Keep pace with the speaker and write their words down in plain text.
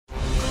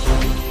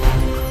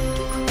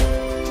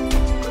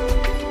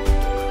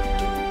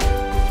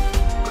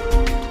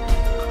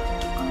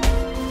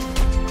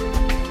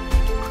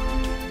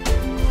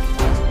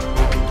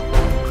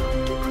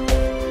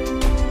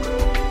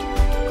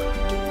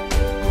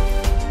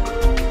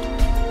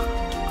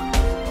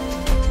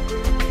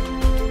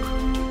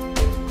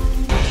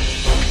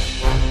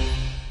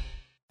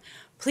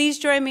Please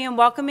join me in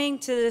welcoming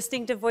to the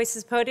Distinctive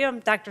Voices podium,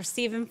 Dr.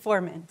 Stephen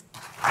Foreman.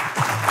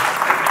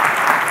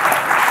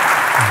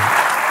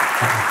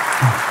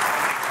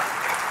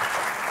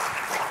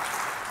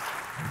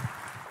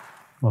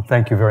 Well,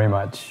 thank you very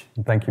much.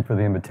 Thank you for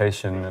the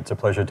invitation. It's a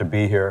pleasure to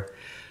be here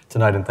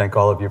tonight, and thank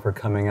all of you for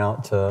coming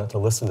out to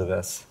listen to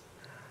this.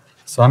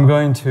 So I'm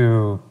going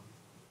to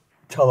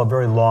tell a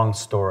very long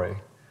story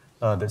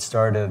that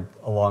started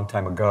a long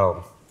time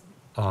ago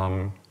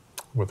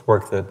with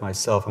work that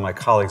myself and my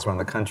colleagues around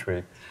the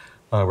country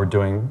were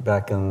doing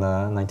back in the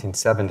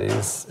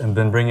 1970s, and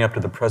been bringing up to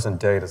the present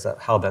date is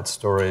how that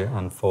story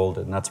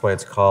unfolded. And that's why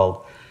it's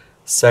called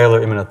Cellular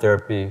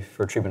Immunotherapy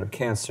for Treatment of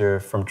Cancer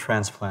from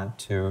Transplant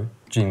to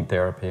Gene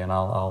Therapy. And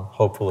I'll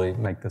hopefully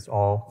make this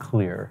all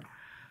clear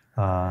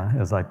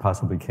as I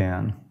possibly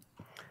can.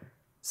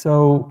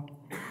 So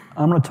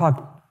I'm going to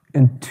talk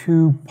in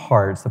two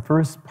parts. The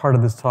first part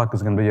of this talk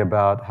is going to be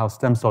about how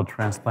stem cell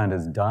transplant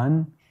is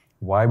done,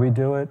 why we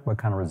do it, what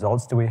kind of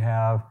results do we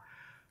have,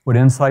 what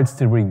insights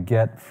did we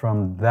get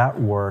from that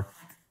work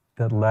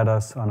that led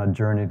us on a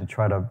journey to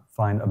try to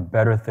find a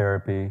better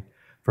therapy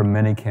for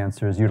many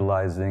cancers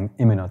utilizing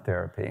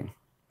immunotherapy.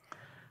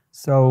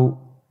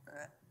 So,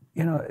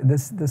 you know,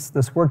 this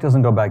work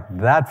doesn't go back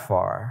that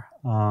far.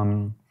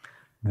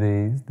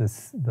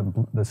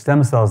 The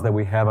stem cells that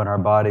we have in our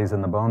bodies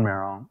in the bone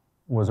marrow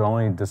was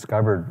only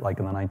discovered like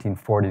in the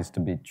 1940s to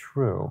be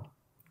true,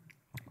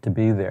 to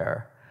be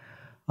there.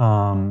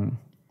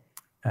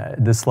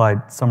 This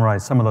slide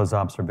summarized some of those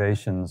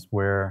observations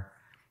where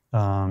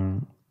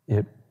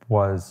it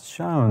was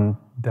shown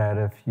that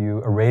if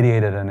you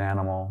irradiated an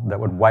animal that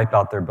would wipe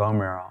out their bone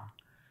marrow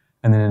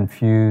and then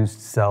infused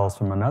cells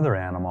from another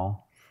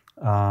animal,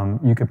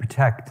 you could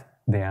protect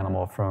the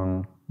animal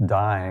from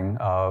dying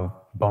of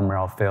bone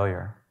marrow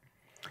failure.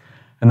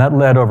 And that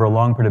led over a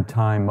long period of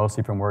time,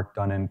 mostly from work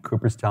done in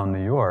Cooperstown,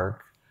 New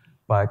York,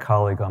 by a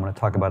colleague I'm going to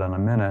talk about in a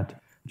minute,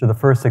 to the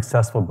first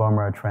successful bone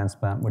marrow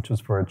transplant, which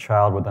was for a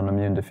child with an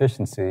immune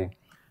deficiency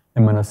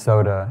in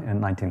Minnesota in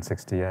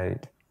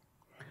 1968.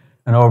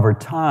 And over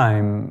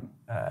time,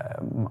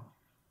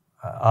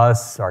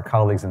 our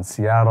colleagues in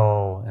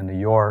Seattle and New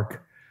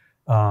York,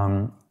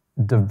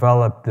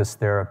 developed this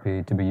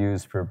therapy to be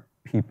used for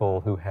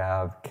people who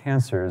have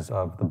cancers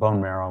of the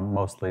bone marrow,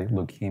 mostly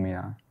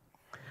leukemia.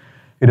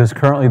 It is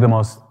currently the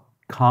most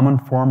common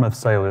form of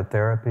cellular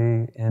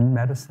therapy in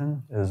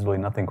medicine. There's really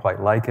nothing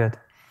quite like it.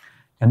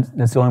 And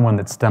it's the only one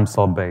that's stem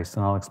cell based,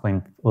 and I'll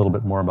explain a little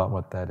bit more about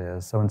what that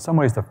is. So in some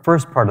ways, the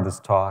first part of this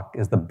talk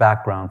is the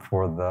background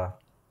for the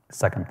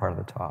second part of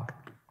the talk.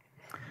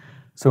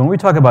 So when we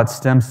talk about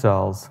stem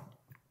cells,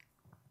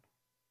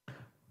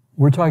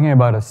 we're talking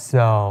about a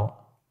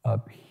cell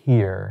up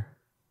here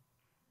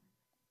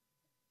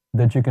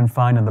that you can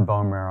find in the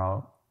bone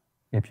marrow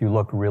if you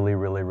look really,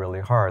 really,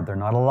 really hard. There are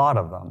not a lot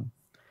of them.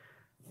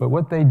 But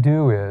what they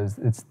do is,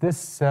 it's this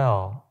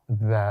cell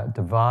that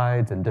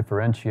divides and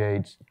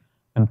differentiates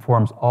and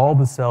forms all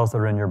the cells that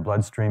are in your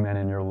bloodstream and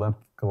in your lymph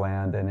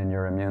gland and in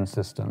your immune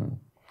system.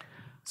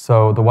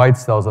 So the white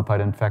cells that fight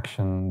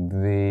infection,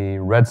 the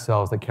red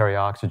cells that carry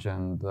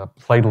oxygen, the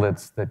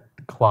platelets that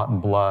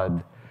clot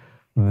blood,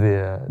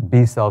 the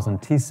B cells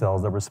and T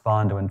cells that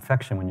respond to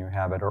infection when you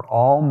have it, are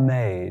all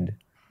made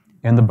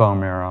in the bone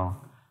marrow,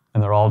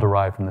 and they're all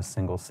derived from this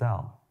single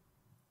cell.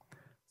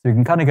 So you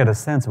can kind of get a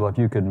sense of, well, if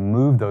you could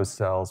move those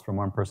cells from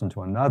one person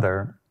to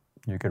another,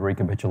 you could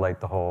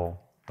recapitulate the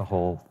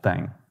whole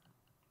thing.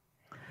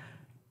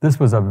 This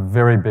was a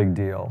very big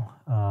deal.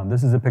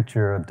 This is a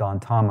picture of Don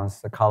Thomas,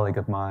 a colleague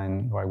of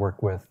mine who I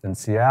work with in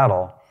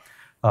Seattle,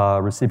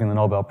 receiving the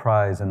Nobel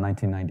Prize in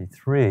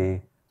 1993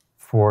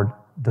 for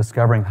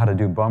discovering how to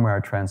do bone marrow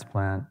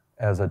transplant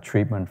as a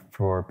treatment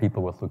for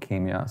people with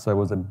leukemia. So it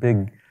was a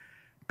big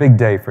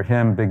day for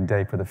him, big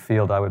day for the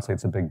field. I would say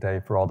it's a big day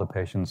for all the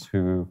patients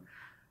who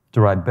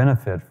derive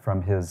benefit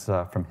from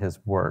his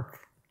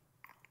work.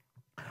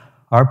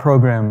 Our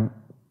program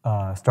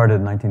started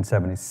in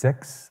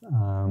 1976.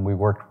 We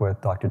worked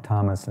with Dr.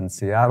 Thomas in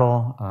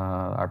Seattle.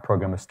 Our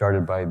program was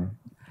started by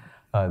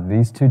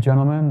these two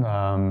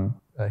gentlemen.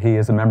 He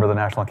is a member of the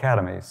National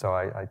Academy, so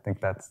I think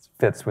that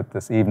fits with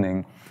this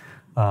evening.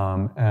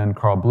 And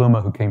Karl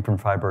Blume, who came from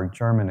Freiburg,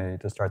 Germany,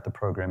 to start the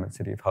program at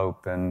City of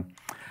Hope, and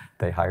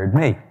they hired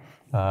me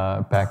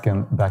back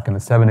in the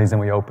 70s, and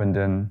we opened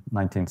in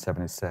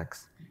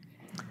 1976.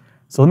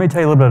 So let me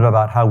tell you a little bit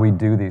about how we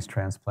do these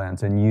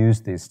transplants and use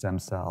these stem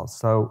cells.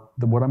 So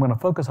what I'm going to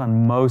focus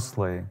on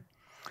mostly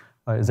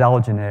is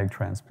allogeneic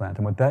transplant.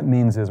 And what that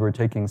means is we're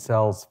taking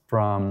cells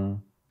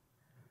from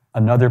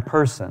another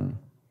person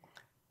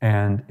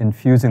and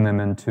infusing them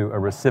into a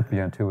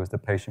recipient who is the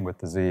patient with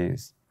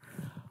disease.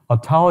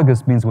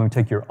 Autologous means when we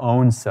take your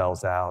own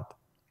cells out,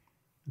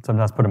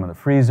 sometimes put them in the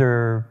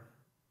freezer,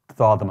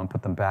 thaw them and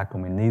put them back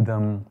when we need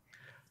them.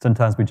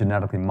 Sometimes we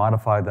genetically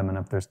modify them, and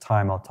if there's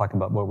time, I'll talk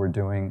about what we're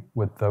doing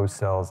with those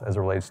cells as it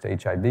relates to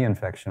HIV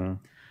infection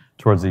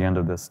towards the end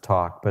of this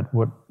talk. But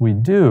what we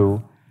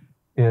do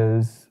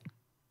is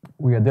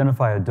we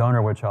identify a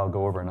donor, which I'll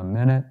go over in a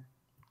minute,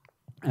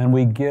 and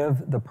we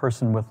give the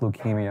person with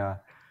leukemia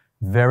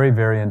very,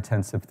 very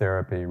intensive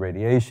therapy,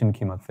 radiation,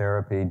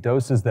 chemotherapy,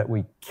 doses that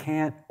we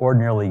can't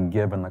ordinarily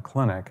give in the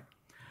clinic,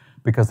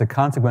 because the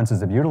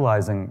consequences of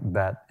utilizing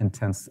that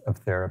intensive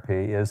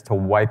therapy is to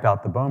wipe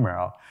out the bone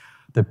marrow.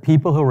 The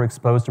people who were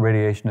exposed to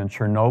radiation in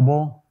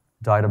Chernobyl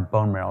died of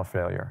bone marrow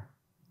failure.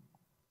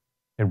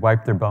 It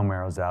wiped their bone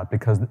marrows out,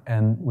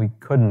 and we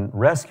couldn't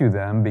rescue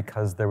them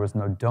because there was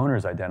no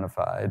donors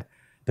identified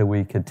that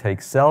we could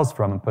take cells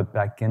from and put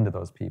back into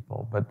those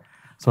people.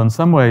 So in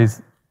some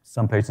ways,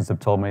 some patients have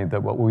told me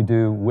that what we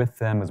do with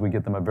them is we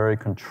give them a very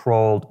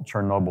controlled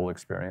Chernobyl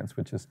experience,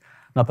 which is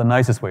not the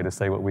nicest way to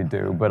say what we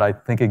do, but I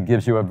think it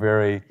gives you a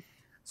very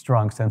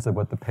strong sense of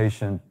what the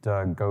patient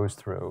goes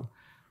through.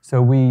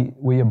 So we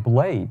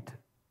ablate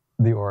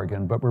the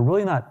organ, but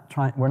we're not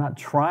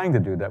trying to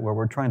do that. What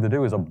we're trying to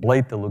do is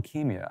ablate the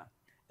leukemia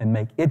and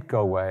make it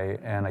go away,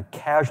 and a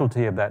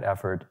casualty of that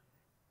effort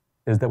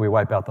is that we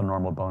wipe out the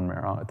normal bone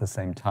marrow at the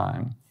same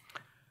time.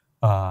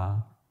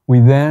 We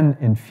then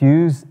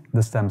infuse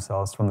the stem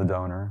cells from the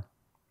donor,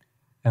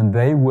 and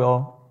they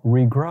will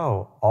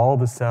regrow all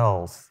the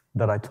cells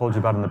that I told you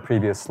about in the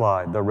previous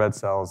slide. The red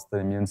cells, the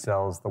immune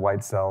cells, the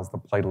white cells, the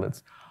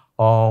platelets,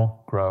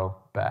 all grow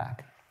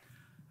back.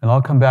 And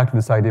I'll come back to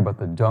this idea about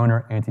the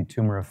donor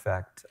anti-tumor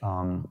effect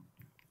in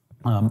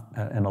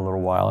a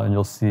little while, and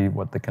you'll see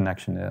what the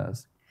connection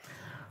is.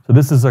 So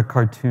this is a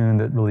cartoon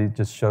that really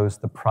just shows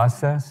the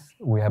process.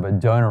 We have a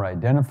donor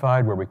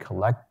identified where we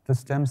collect the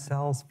stem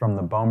cells from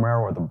the bone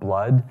marrow or the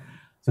blood.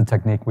 It's a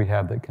technique we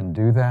have that can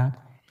do that.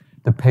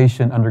 The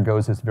patient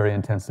undergoes this very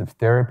intensive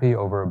therapy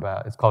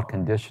it's called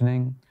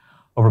conditioning,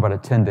 over about a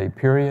 10-day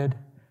period.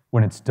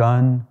 When it's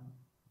done,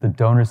 the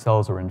donor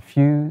cells are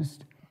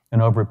infused,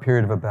 and over a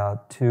period of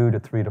about 2 to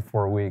 3 to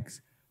 4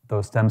 weeks,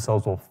 those stem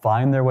cells will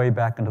find their way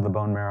back into the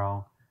bone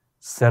marrow,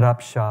 set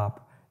up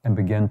shop, and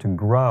begin to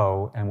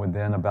grow, and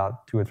within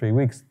about 2 or 3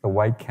 weeks, the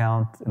white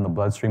count in the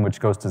bloodstream,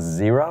 which goes to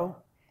 0,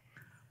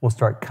 will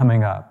start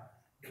coming up.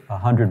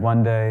 100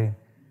 one day,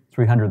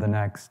 300 the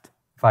next,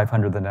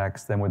 500 the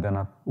next, then within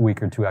a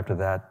week or two after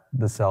that,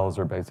 the cells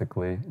are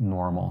basically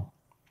normal.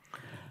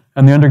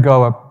 And they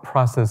undergo a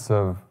process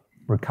of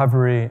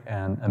recovery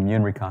and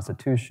immune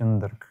reconstitution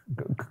that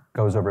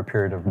goes over a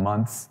period of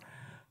months.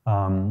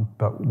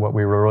 But what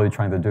we were really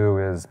trying to do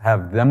is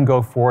have them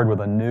go forward with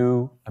a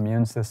new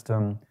immune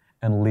system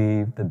and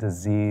leave the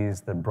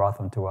disease that brought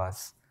them to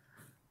us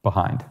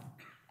behind.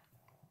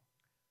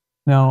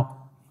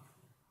 Now,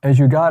 as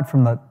you got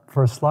from the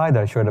first slide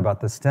that I showed about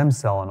the stem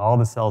cell and all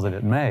the cells that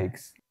it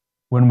makes,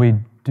 when we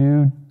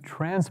do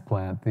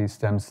transplant these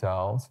stem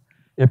cells,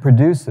 it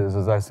produces,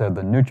 as I said,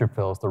 the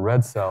neutrophils, the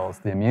red cells,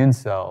 the immune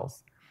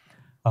cells,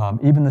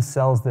 even the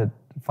cells that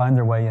find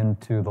their way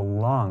into the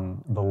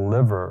lung, the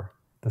liver,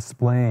 the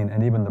spleen,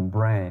 and even the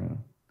brain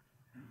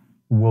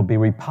will be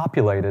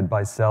repopulated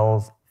by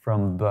cells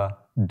from the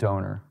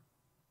donor.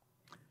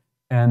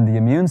 And the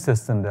immune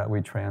system that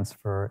we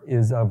transfer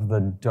is of the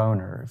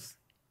donors.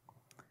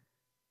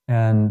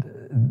 And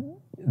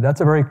that's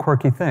a very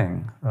quirky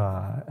thing.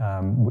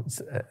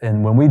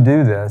 And when we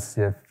do this,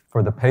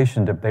 for the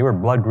patient, if they were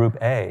blood group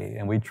A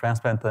and we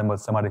transplant them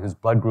with somebody whose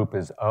blood group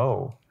is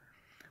O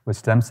with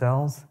stem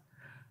cells,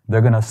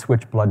 they're going to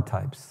switch blood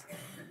types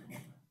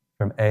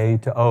from A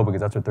to O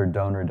because that's what their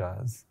donor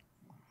does.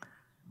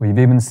 We've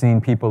even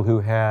seen people who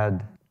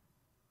had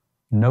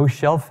no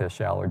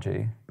shellfish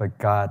allergy, but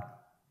got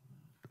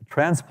a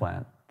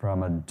transplant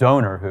from a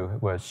donor who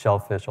was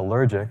shellfish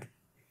allergic,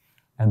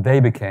 and they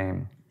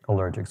became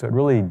allergic. So it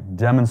really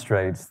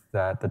demonstrates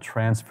that the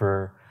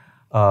transfer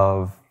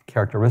of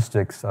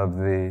characteristics of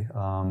the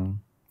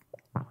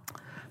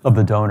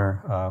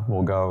donor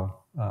will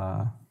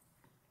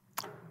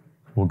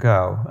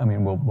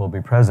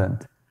be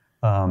present.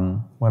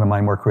 One of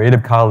my more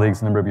creative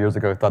colleagues a number of years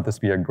ago thought this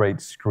would be a great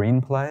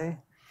screenplay,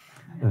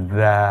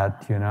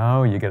 that,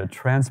 you get a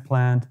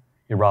transplant,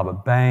 you rob a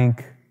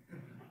bank,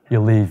 you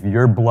leave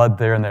your blood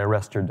there, and they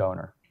arrest your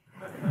donor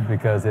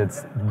because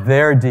it's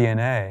their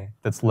DNA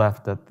that's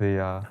left at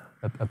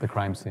the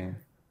crime scene.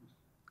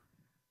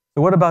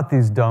 So what about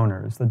these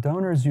donors? The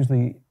donors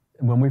usually,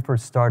 when we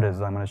first started,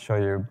 as I'm going to show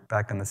you,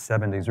 back in the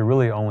 70s, are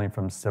really only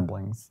from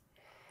siblings.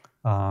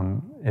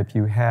 If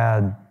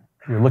you're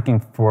looking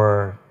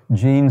for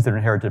genes that are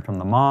inherited from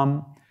the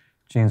mom,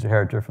 genes are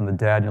inherited from the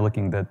dad, and you're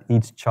looking that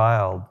each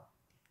child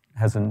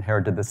has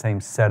inherited the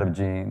same set of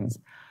genes.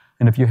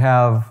 And if you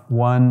have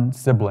one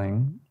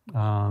sibling,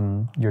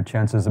 your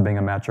chances of being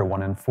a match are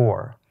 1 in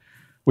 4,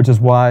 which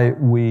is why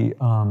we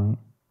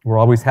were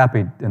always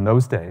happy in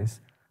those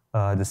days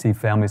to see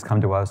families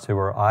come to us who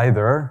are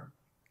either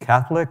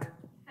Catholic,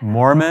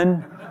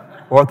 Mormon,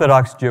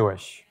 Orthodox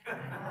Jewish,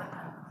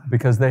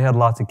 because they had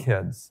lots of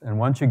kids. And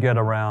once you get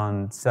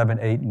around 7,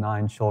 8,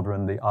 9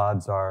 children, the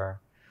odds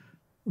are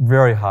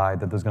very high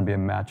that there's going to be a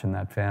match in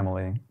that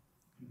family,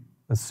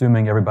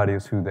 assuming everybody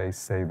is who they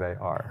say they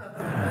are.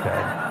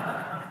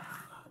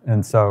 Okay?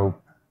 And so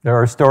there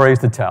are stories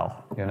to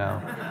tell,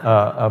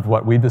 of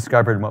what we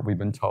discovered and what we've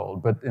been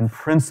told. But in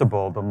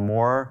principle, the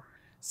more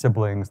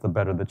siblings, the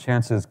better the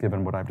chances,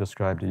 given what I've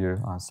described to you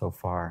so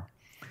far.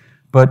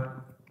 But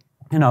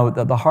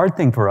the hard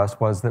thing for us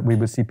was that we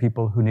would see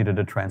people who needed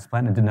a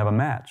transplant and didn't have a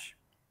match.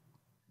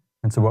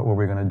 And so what were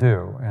we going to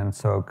do? And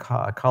so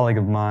a colleague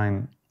of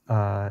mine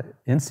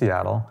in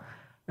Seattle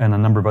and a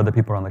number of other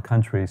people around the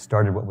country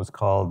started what was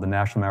called the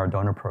National Marrow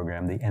Donor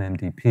Program, the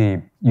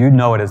NMDP. You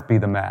know it as Be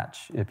the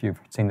Match if you've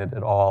seen it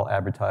at all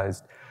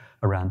advertised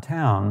around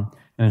town.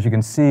 And as you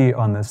can see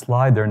on this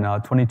slide, there are now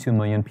 22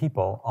 million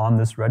people on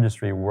this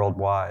registry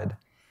worldwide.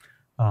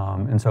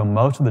 And so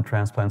most of the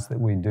transplants that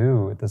we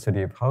do at the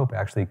City of Hope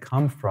actually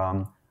come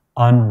from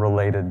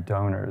unrelated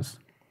donors.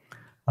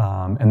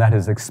 And that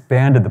has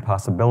expanded the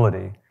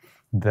possibility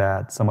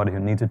that somebody who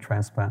needs a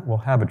transplant will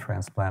have a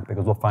transplant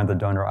because we'll find the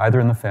donor either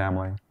in the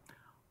family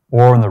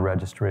or in the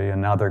registry.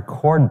 And now there are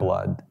cord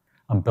blood,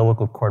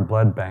 umbilical cord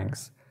blood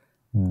banks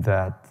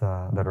that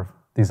are,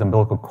 these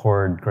umbilical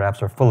cord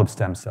grafts are full of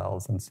stem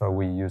cells, and so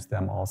we use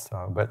them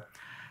also. But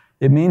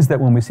it means that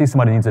when we see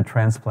somebody needs a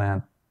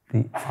transplant,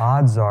 the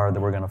odds are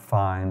that we're going to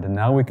find, and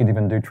now we could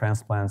even do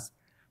transplants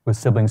with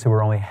siblings who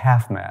are only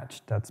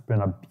half-matched. That's been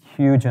a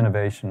huge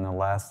innovation in the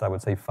last, I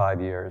would say, 5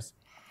 years.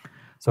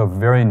 So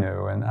very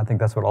new, and I think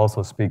that's what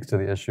also speaks to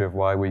the issue of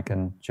why we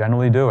can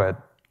generally do it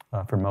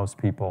for most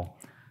people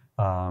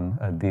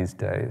these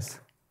days.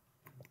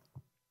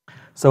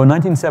 So in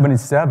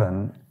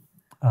 1977,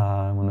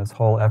 when this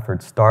whole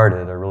effort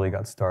started, or really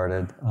got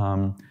started,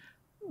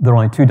 there were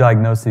only 2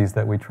 diagnoses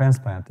that we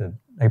transplanted,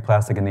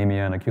 aplastic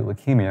anemia and acute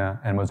leukemia,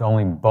 and was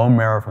only bone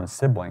marrow from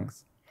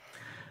siblings.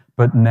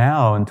 But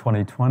now, in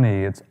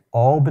 2020, it's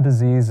all the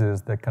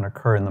diseases that can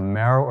occur in the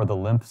marrow or the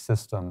lymph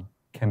system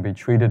can be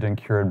treated and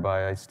cured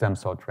by a stem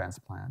cell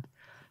transplant.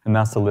 And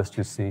that's the list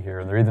you see here.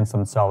 And there are even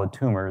some solid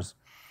tumors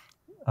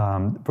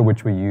for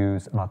which we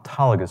use an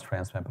autologous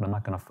transplant, but I'm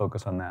not going to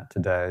focus on that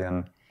today.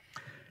 And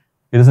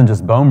it isn't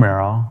just bone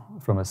marrow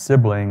from a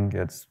sibling,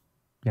 it's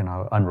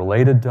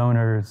unrelated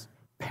donors,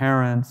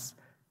 parents,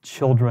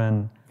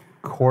 children,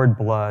 cord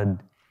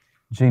blood,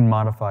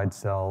 gene-modified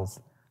cells.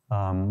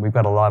 We've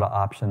got a lot of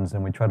options,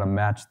 and we try to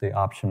match the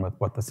option with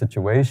what the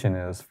situation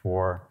is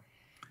for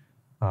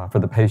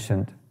the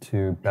patient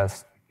to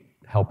best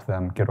help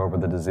them get over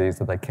the disease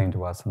that they came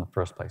to us in the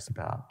first place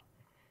about.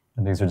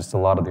 And these are just a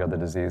lot of the other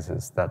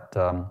diseases that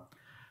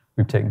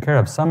we've taken care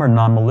of. Some are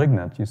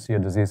non-malignant. You see a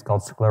disease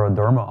called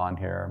scleroderma on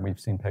here, and we've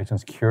seen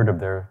patients cured of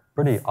their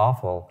pretty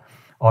awful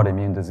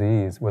autoimmune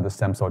disease with a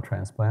stem cell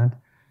transplant.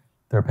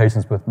 There are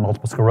patients with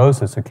multiple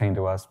sclerosis who came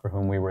to us for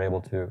whom we were able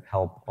to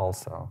help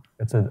also.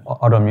 It's an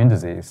autoimmune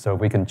disease, so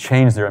if we can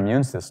change their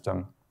immune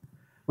system,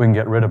 we can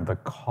get rid of the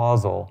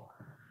causal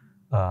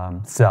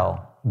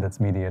cell that's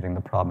mediating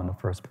the problem in the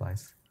first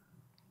place.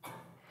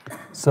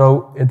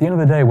 So at the end of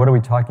the day, what are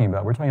we talking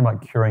about? We're talking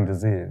about curing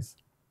disease.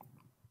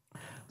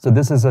 So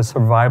this is a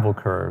survival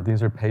curve.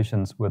 These are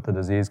patients with a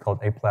disease called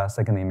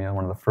aplastic anemia,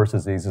 one of the first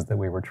diseases that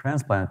we were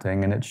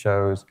transplanting, and it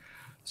shows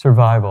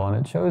survival.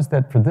 And it shows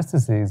that for this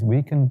disease,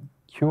 we can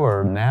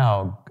cure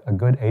now a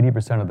good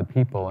 80% of the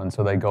people, and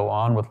so they go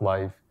on with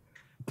life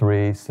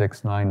 3,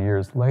 6, 9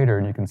 years later,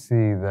 and you can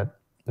see that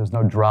there's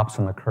no drops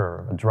in the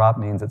curve. A drop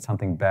means that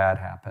something bad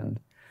happened.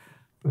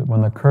 But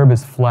when the curve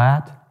is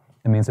flat,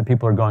 it means that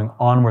people are going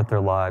on with their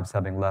lives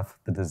having left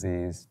the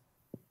disease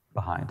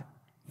behind.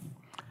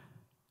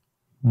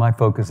 My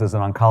focus as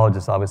an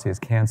oncologist obviously is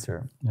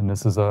cancer, and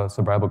this is a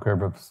survival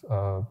curve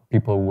of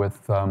people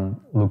with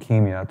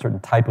leukemia, a certain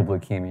type of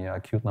leukemia,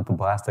 acute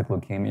lymphoblastic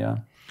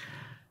leukemia.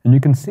 And you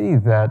can see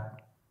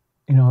that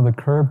the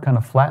curve kind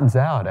of flattens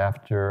out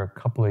after a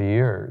couple of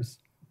years,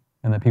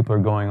 and that people are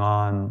going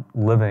on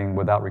living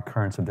without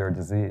recurrence of their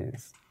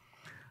disease.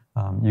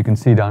 You can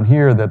see down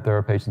here that there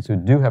are patients who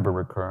do have a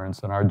recurrence,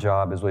 and our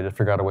job is really to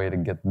figure out a way to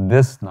get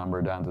this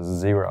number down to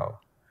 0.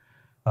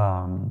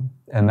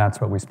 And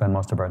that's what we spend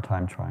most of our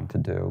time trying to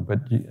do. But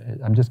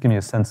I'm just giving you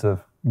a sense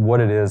of what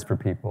it is for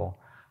people,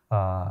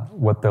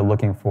 what they're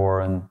looking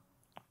for, and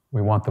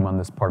we want them on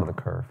this part of the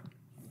curve.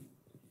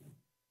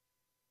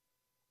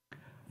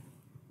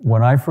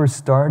 When I first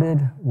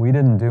started, we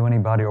didn't do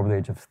anybody over the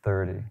age of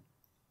 30,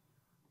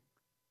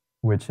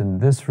 which in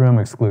this room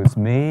excludes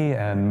me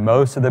and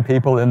most of the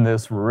people in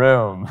this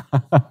room.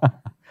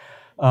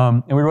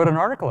 And we wrote an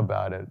article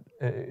about it.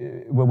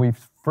 When we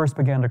first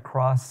began to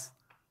cross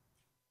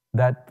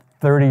that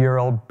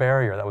 30-year-old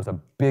barrier, that was a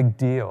big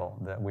deal,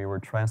 that we were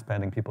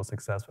transplanting people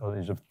successfully at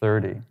the age of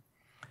 30.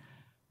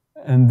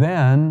 And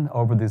then,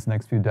 over these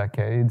next few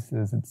decades,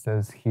 as it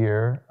says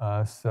here,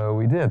 so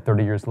we did,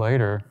 30 years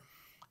later,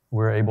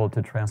 we're able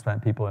to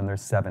transplant people in their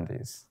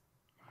 70s.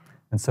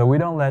 And so we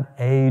don't let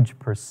age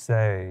per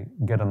se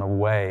get in the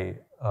way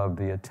of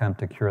the attempt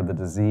to cure the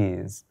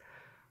disease.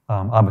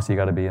 Obviously, you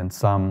got to be in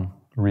some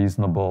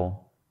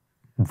reasonable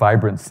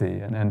vibrancy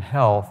and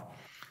health.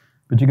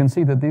 But you can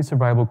see that these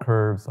survival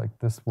curves, like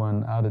this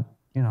one, out at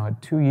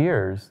 2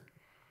 years,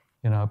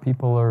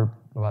 people are,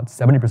 about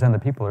 70% of the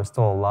people are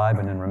still alive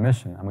and in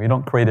remission. I mean, we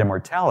don't create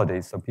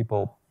immortality, so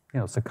people,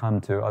 succumb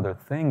to other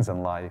things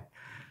in life,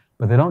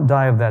 but they don't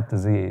die of that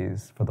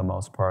disease for the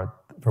most part,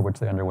 for which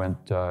they underwent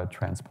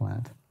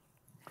transplant.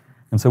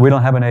 And so we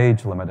don't have an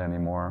age limit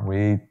anymore.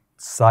 We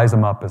size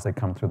them up as they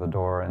come through the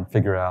door and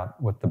figure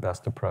out what the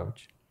best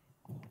approach.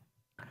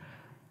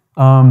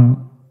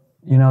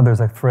 You know, there's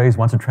a phrase,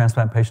 once a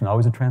transplant patient,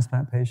 always a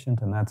transplant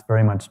patient, and that's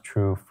very much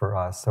true for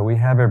us. So we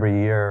have every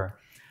year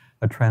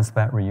a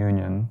transplant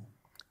reunion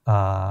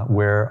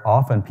where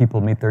often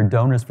people meet their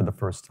donors for the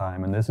first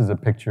time. And this is a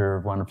picture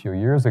of one a few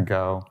years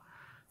ago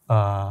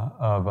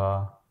of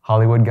a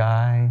Hollywood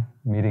guy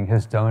meeting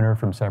his donor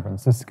from San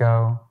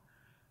Francisco,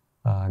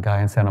 a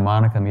guy in Santa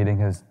Monica meeting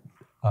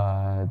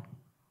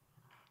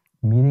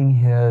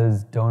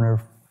his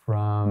donor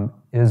from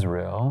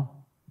Israel,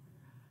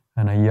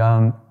 and a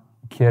young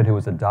kid who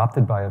was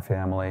adopted by a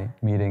family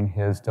meeting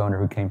his donor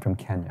who came from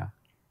Kenya.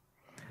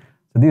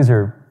 So these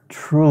are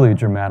truly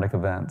dramatic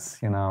events,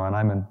 you know, and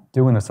I've been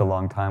doing this a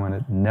long time, and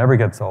it never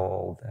gets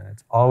old, and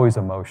it's always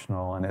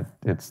emotional, and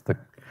it's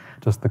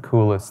just the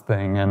coolest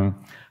thing. And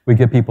we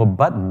give people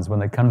buttons when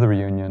they come to the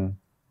reunion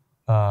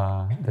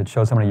that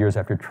shows how many years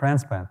after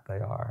transplant they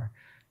are.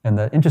 And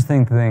the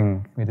interesting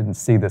thing, we didn't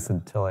see this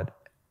until it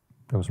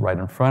was right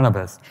in front of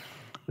us.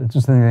 The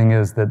interesting thing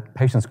is that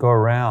patients go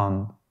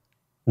around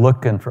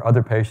looking for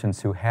other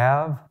patients who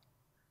have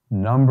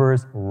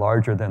numbers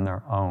larger than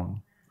their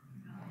own.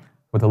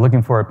 What they're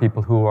looking for are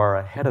people who are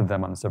ahead of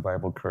them on the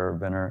survival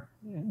curve and are,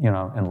 you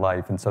know, in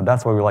life. And so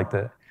that's why we like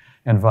to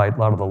invite a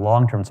lot of the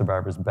long-term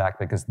survivors back,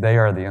 because they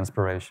are the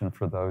inspiration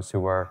for those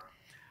who are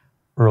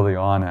early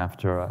on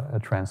after a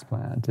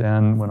transplant.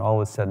 And when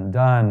all is said and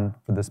done,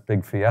 for this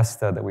big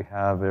fiesta that we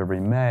have every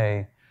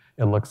May,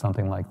 it looks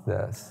something like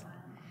this.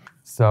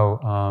 So,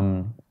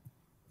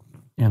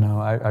 you know,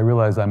 I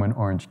realize I'm in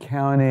Orange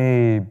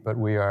County, but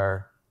we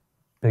are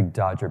big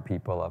Dodger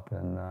people up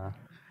in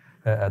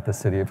at the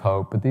City of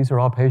Hope. But these are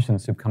all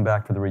patients who've come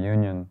back for the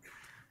reunion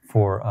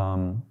for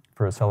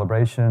a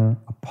celebration,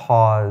 a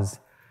pause,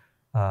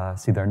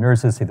 see their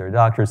nurses, see their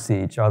doctors,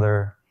 see each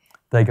other.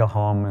 They go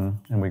home,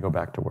 and we go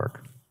back to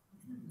work.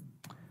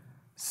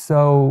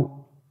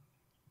 So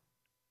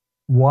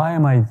why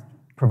am I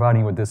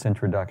providing you with this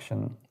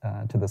introduction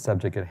to the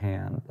subject at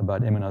hand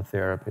about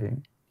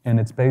immunotherapy? And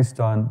it's based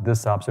on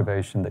this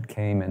observation that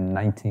came in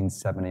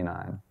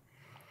 1979.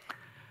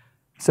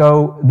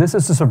 So this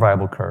is the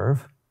survival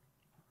curve,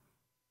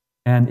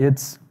 and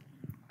it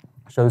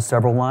shows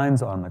several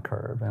lines on the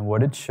curve. And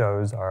what it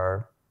shows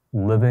are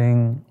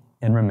living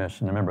in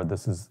remission. Remember,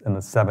 this is in the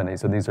 70s,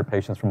 so these are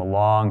patients from a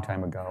long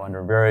time ago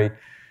under very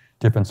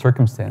different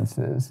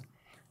circumstances.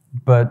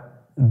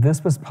 But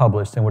this was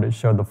published, and what it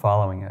showed the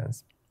following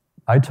is,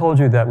 I told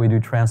you that we do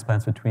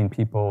transplants between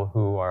people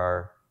who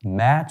are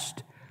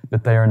matched,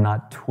 but they are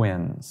not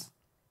twins.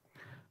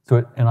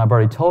 So, and I've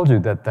already told you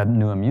that that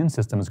new immune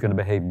system is going to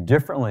behave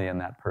differently in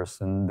that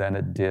person than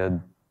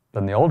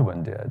the old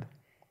one did,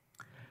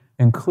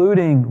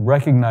 including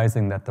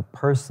recognizing that the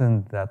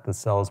person that the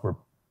cells were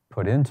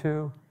put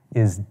into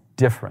is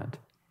different.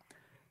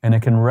 And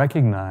it can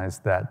recognize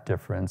that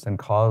difference and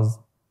cause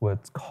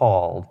what's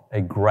called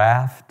a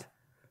graft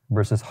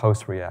versus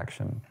host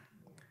reaction.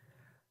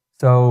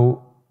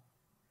 So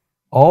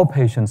all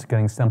patients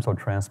getting stem cell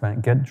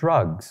transplant get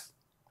drugs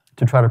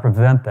to try to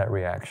prevent that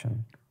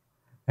reaction.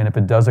 And if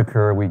it does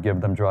occur, we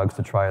give them drugs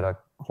to try to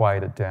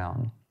quiet it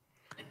down,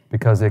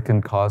 because it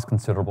can cause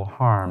considerable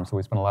harm. So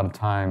we spend a lot of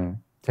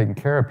time taking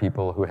care of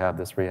people who have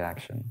this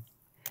reaction.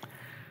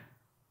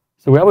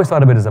 So we always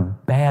thought of it as a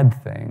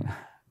bad thing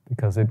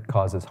because it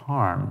causes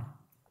harm.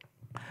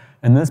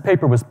 And this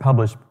paper was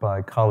published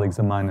by colleagues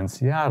of mine in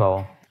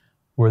Seattle,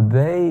 where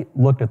they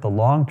looked at the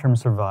long-term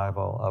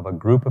survival of a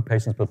group of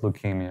patients with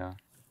leukemia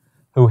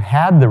who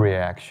had the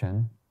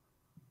reaction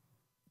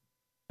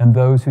and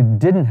those who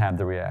didn't have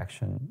the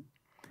reaction.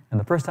 And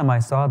the first time I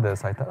saw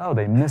this, I thought, oh,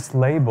 they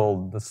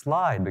mislabeled the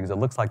slide because it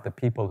looks like the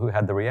people who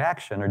had the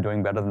reaction are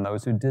doing better than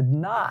those who did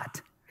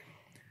not.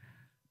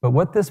 But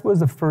what this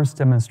was the first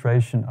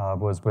demonstration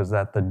of was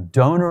that the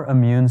donor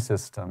immune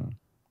system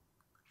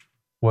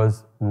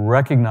was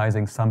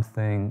recognizing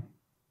something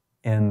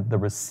in the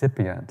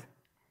recipient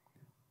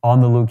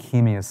on the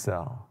leukemia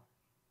cell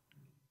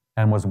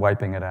and was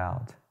wiping it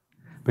out.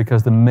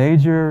 Because the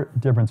major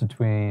difference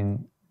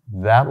between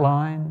that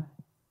line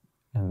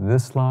and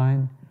this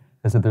line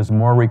is that there's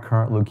more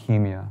recurrent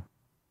leukemia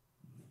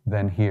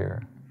than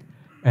here.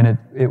 And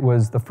it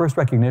was the first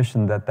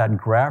recognition that that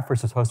graft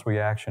versus host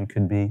reaction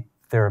could be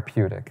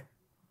therapeutic.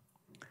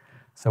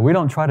 So we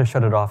don't try to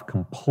shut it off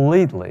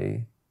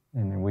completely,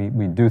 and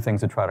we do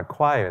things to try to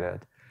quiet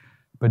it,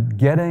 but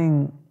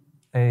getting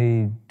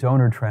a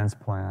donor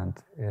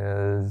transplant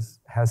has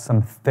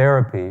some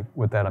therapy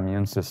with that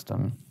immune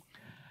system.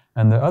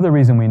 And the other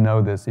reason we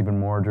know this even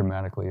more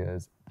dramatically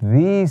is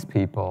these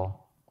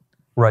people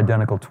were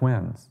identical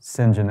twins,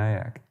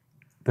 syngeneic.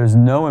 There's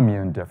no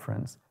immune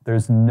difference.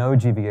 There's no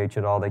GVH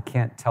at all. They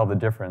can't tell the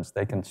difference.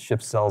 They can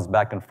shift cells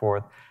back and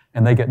forth,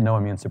 and they get no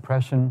immune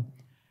suppression.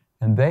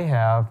 And they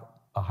have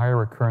a higher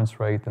recurrence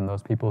rate than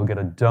those people who get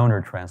a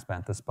donor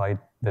transplant, despite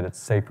that it's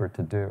safer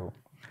to do.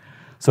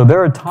 So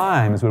there are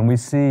times when we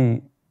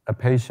see a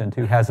patient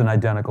who has an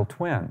identical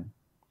twin,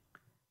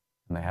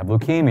 and they have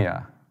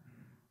leukemia,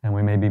 and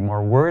we may be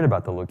more worried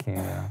about the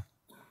leukemia.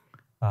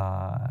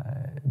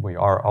 we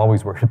are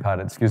always worried about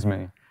it, excuse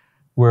me,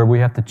 where we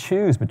have to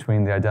choose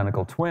between the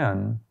identical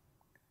twin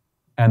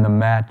and the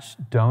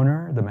matched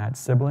donor, the matched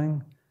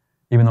sibling.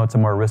 Even though it's a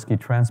more risky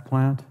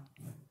transplant,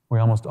 we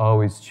almost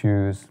always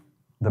choose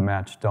the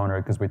matched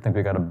donor because we think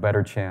we got a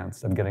better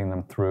chance of getting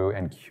them through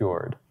and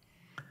cured.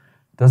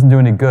 It doesn't do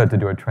any good to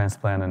do a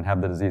transplant and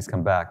have the disease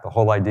come back. The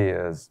whole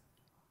idea is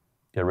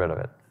get rid of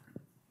it.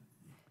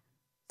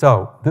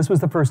 So this was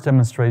the first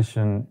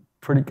demonstration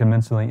pretty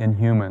convincingly in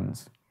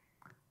humans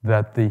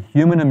that the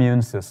human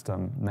immune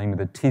system, namely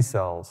the T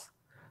cells,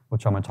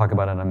 which I'm going to talk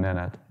about in a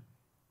minute,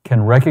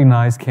 can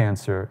recognize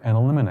cancer and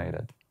eliminate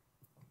it.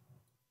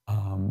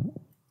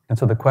 And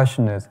so the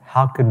question is,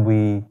 how could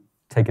we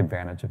take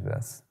advantage of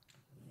this?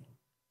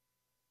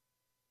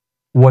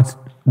 What's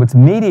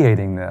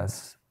mediating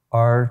this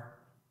are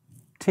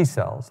T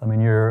cells. I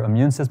mean, your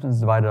immune system is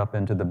divided up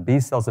into the B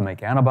cells that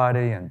make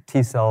antibody and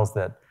T cells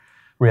that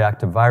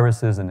react to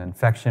viruses and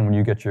infection. When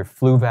you get your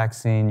flu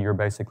vaccine, you're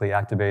basically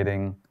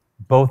activating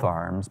both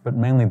arms, but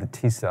mainly the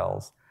T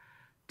cells,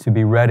 to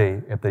be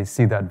ready if they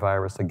see that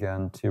virus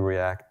again to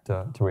react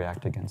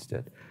against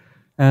it.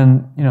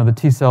 And the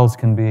T cells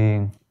can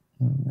be,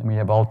 we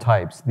have all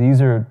types.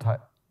 These are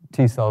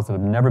T cells that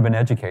have never been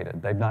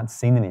educated. They've not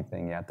seen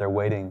anything yet. They're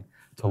waiting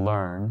to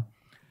learn.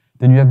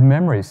 Then you have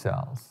memory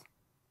cells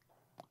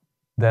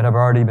that have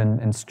already been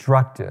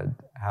instructed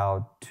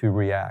how to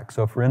react.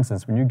 So for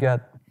instance, when you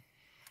get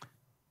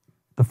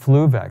the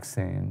flu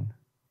vaccine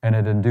and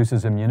it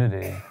induces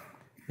immunity,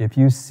 if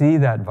you see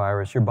that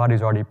virus, your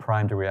body's already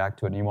primed to react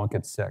to it and you won't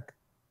get sick.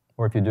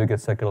 Or if you do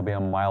get sick, it'll be a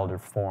milder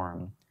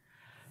form.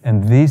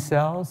 And these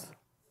cells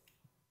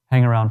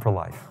hang around for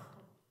life.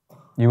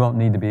 You won't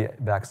need to be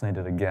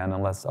vaccinated again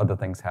unless other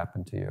things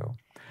happen to you.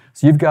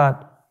 So you've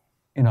got,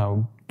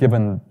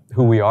 given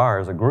who we are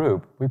as a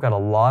group, we've got a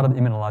lot of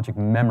immunologic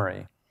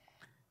memory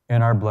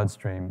in our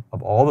bloodstream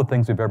of all the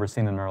things we've ever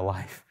seen in our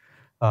life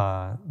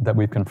that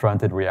we've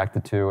confronted,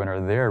 reacted to, and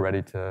are there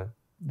ready to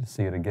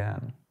see it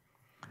again.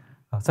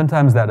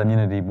 Sometimes that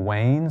immunity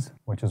wanes,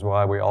 which is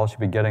why we all should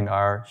be getting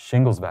our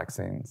shingles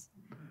vaccines,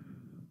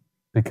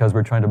 because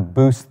we're trying to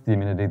boost the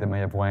immunity that may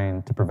have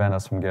waned to prevent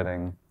us from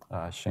getting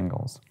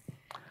shingles.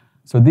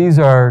 So these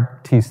are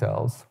T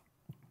cells.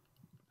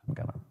 I'm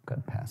going to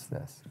go past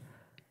this.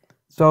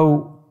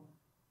 So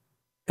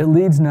it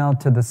leads now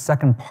to the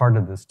second part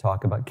of this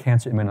talk about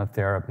cancer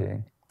immunotherapy.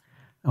 And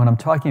what I'm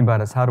talking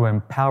about is how to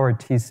empower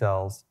T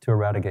cells to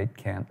eradicate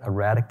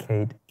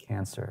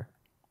cancer.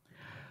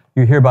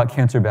 You hear about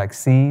cancer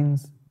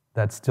vaccines.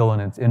 That's still in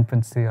its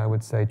infancy, I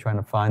would say, trying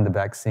to find the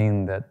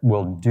vaccine that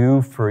will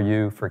do for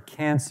you for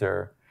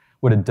cancer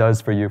what it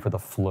does for you for the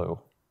flu.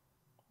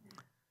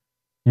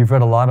 You've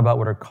read a lot about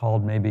what are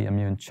called maybe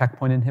immune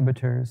checkpoint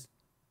inhibitors.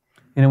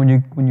 When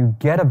you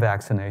get a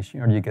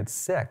vaccination or you get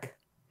sick,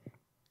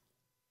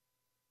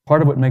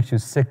 part of what makes you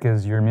sick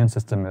is your immune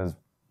system is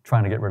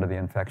trying to get rid of the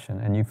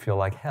infection and you feel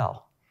like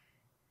hell.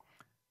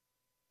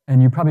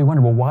 And you probably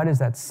wonder, well, why does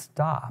that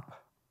stop?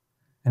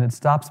 And it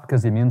stops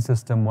because the immune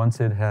system, once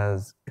it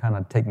has kind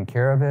of taken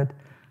care of it,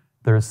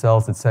 there are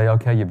cells that say,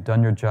 okay, you've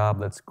done your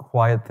job, let's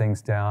quiet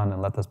things down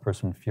and let this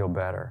person feel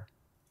better.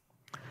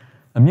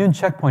 Immune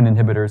checkpoint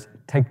inhibitors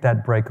take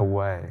that break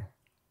away.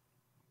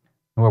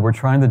 And what we're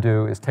trying to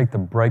do is take the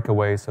break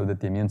away so that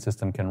the immune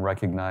system can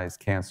recognize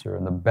cancer.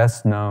 And the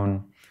best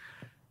known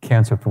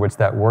cancer for which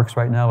that works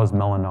right now is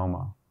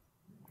melanoma.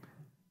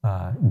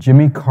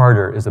 Jimmy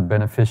Carter is a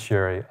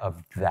beneficiary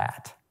of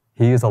that.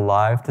 He is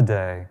alive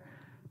today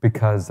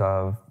because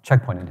of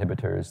checkpoint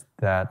inhibitors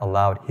that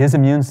allowed his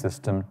immune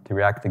system to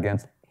react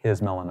against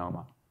his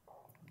melanoma.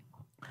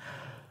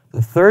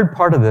 The third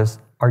part of this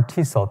are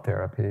T cell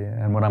therapy.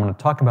 And what I'm going to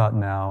talk about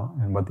now,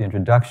 and what the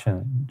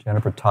introduction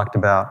Jennifer talked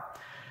about,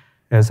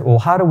 is, well,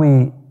 how do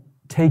we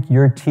take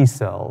your T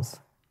cells,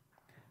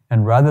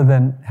 and rather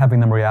than having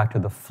them react to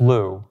the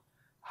flu,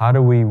 how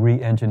do we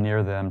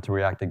re-engineer them to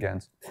react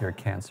against your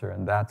cancer?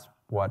 And that's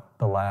what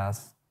the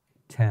last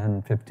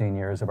 10, 15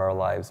 years of our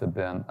lives have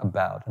been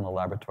about in the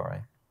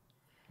laboratory.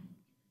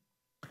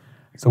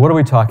 So what are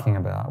we talking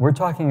about? We're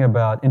talking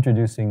about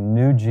introducing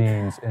new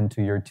genes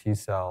into your T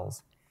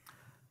cells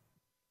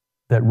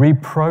that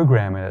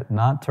reprogram it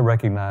not to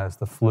recognize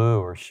the flu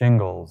or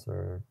shingles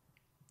or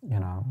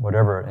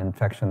whatever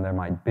infection there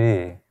might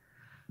be,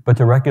 but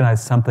to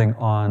recognize something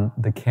on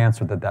the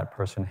cancer that that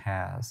person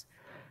has.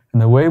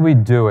 And the way we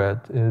do it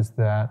is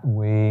that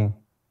we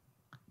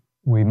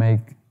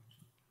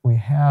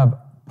have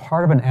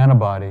part of an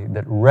antibody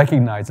that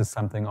recognizes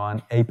something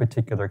on a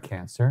particular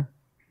cancer,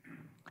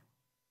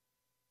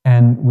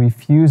 and we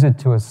fuse it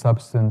to a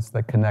substance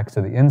that connects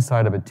to the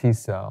inside of a T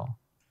cell,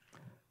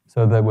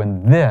 so that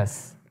when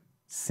this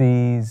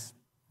sees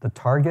the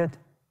target,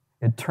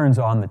 it turns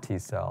on the T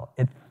cell.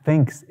 It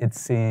thinks it's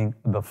seeing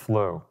the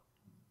flu,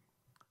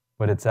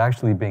 but it's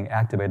actually being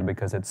activated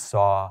because it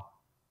saw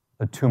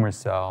the tumor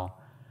cell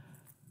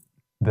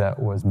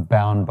that was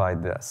bound by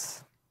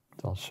this.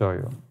 So I'll show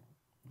you.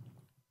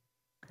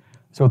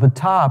 So at the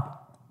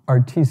top are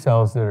T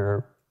cells that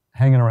are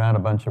hanging around a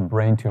bunch of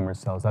brain tumor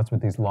cells. That's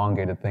what these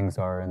elongated things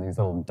are, and these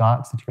little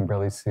dots that you can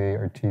barely see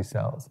are T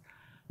cells.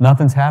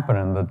 Nothing's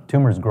happening, the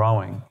tumor's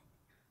growing.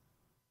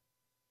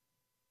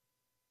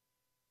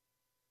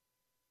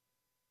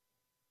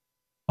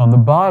 On the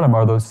bottom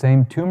are those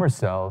same tumor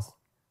cells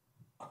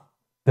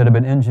that have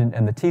been engineered,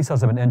 and the T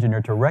cells have been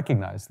engineered to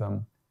recognize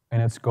them,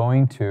 and it's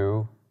going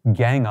to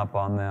gang up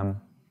on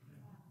them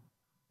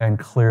and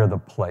clear the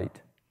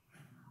plate.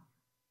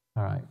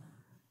 All right.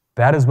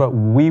 That is what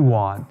we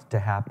want to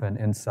happen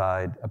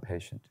inside a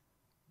patient.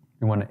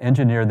 We want to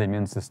engineer the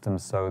immune system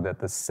so that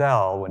the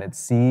cell, when it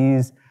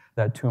sees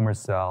that tumor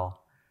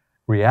cell,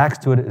 reacts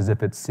to it as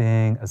if it's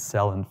seeing a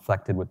cell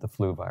infected with the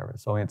flu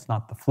virus. Only it's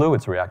not the flu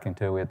it's reacting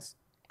to, it's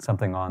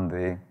something on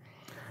the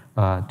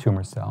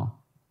tumor cell.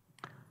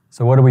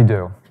 So what do we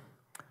do?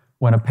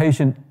 When a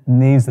patient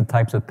needs the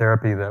types of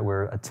therapy that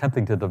we're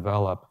attempting to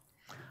develop,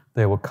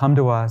 they will come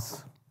to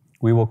us,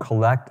 we will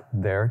collect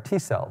their T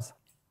cells.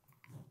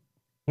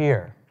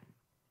 Here.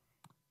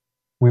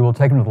 We will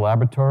take them to the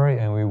laboratory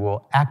and we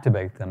will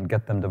activate them,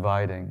 get them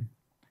dividing.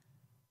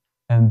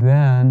 And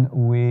then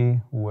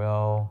we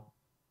will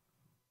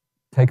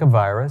take a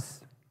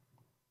virus.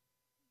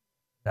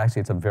 Actually,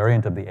 it's a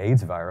variant of the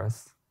AIDS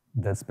virus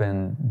that's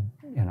been,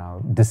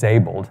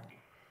 disabled.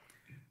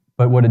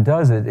 But what it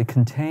does is it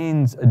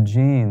contains a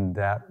gene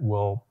that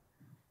will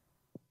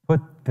put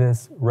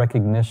this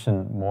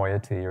recognition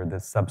moiety or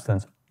this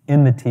substance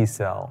in the T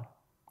cell.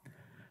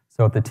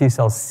 So if the T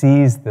cell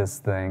sees this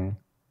thing,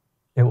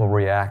 it will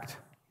react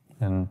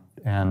and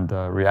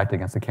react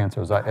against the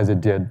cancer as it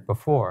did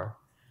before.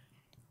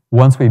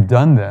 Once we've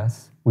done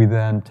this, we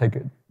then take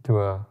it to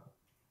a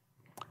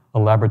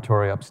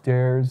laboratory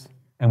upstairs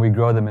and we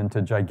grow them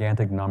into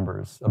gigantic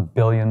numbers, 1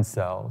 billion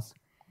cells.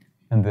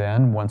 And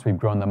then once we've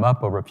grown them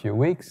up over a few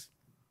weeks,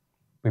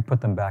 we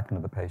put them back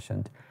into the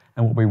patient.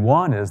 And what we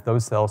want is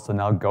those cells to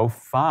now go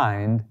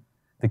find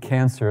the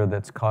cancer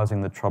that's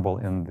causing the trouble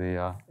in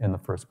the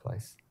first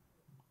place.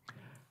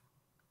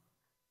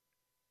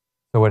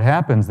 So what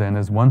happens then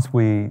is once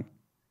we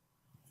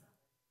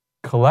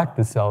collect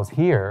the cells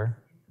here,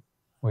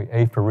 we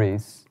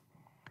apheresis.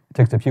 It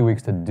takes a few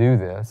weeks to do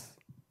this.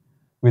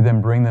 We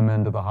then bring them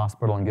into the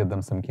hospital and give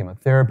them some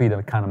chemotherapy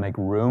to kind of make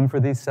room for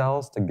these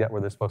cells to get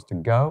where they're supposed to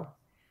go.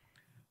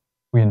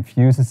 We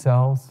infuse the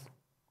cells,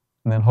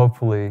 and then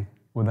hopefully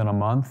within a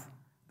month,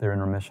 they're in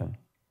remission.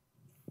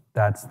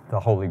 That's the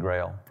holy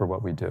grail for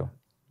what we do.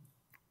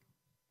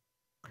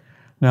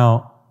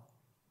 Now,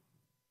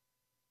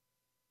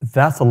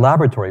 that's the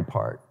laboratory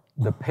part.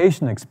 The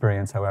patient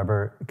experience,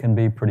 however, can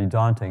be pretty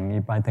daunting.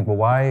 You might think, well,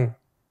 why,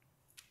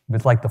 if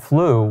it's like the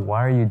flu,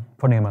 why are you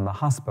putting them in the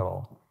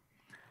hospital?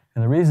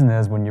 And the reason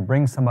is when you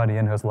bring somebody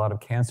in who has a lot of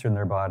cancer in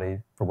their body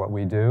for what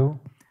we do,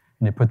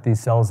 and you put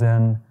these cells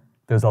in,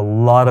 there's a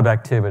lot of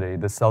activity.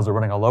 The cells are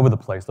running all over the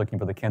place looking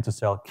for the cancer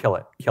cell, kill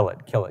it, kill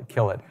it, kill it,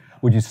 kill it.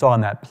 What you saw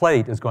on that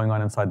plate is going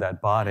on inside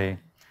that body,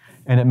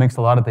 and it makes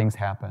a lot of things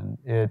happen.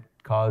 It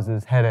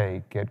causes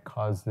headache, it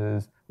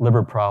causes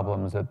liver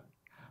problems, it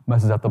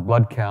messes up the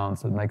blood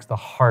counts, it makes the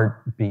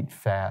heart beat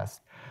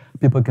fast.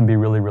 People can be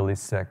really, really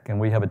sick, and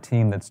we have a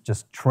team that's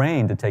just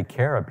trained to take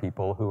care of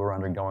people who are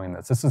undergoing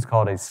this. This is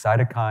called a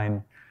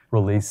cytokine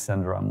release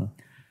syndrome,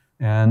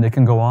 and it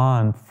can go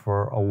on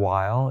for a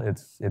while.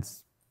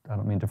 It's I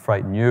don't mean to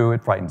frighten you,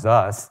 it frightens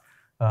us,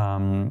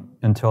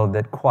 until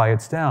that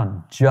quiets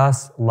down,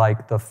 just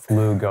like the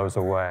flu goes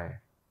away.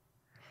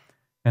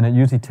 And it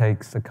usually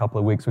takes a couple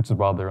of weeks, which is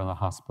while they're in the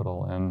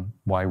hospital, and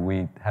why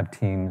we have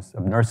teams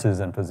of nurses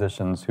and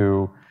physicians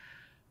who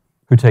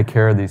take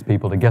care of these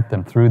people to get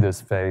them through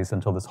this phase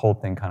until this whole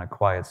thing kind of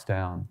quiets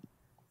down.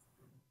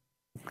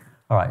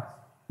 All right,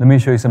 let me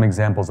show you some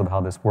examples of how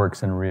this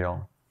works in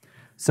real.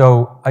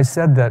 So I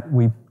said that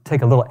we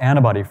take a little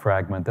antibody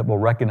fragment that will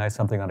recognize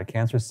something on a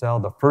cancer cell.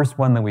 The first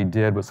one that we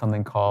did was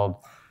something called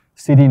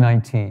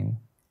CD19.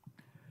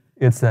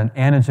 It's an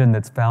antigen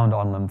that's found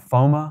on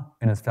lymphoma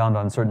and is found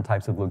on certain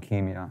types of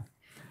leukemia.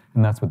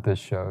 And that's what this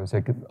shows,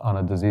 on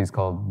a disease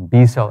called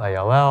B-cell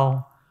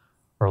ALL,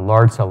 or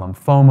large cell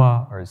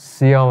lymphoma, or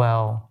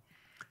CLL.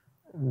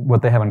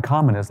 What they have in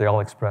common is they all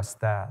express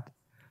that.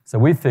 So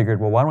we figured,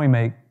 well, why don't we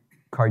make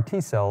CAR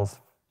T cells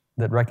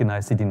that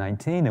recognize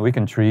CD19, and we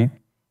can treat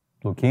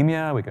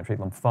leukemia, we can treat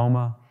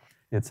lymphoma.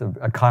 It's an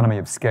economy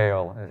of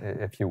scale,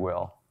 if you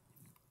will,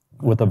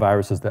 with the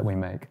viruses that we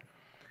make.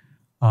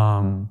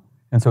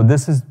 And so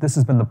this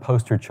has been the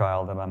poster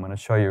child, and I'm going to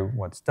show you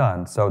what's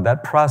done. So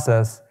that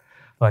process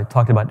that I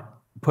talked about,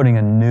 putting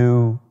a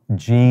new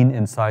gene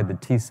inside the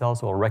T cells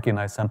so it will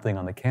recognize something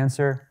on the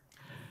cancer.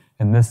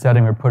 In this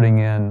setting, we're putting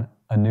in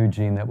a new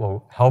gene that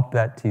will help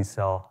that T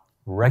cell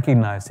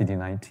recognize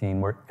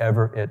CD19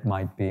 wherever it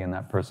might be in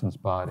that person's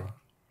body.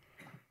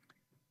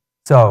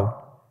 So,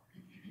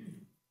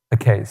 a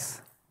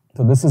case.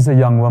 So this is a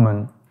young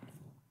woman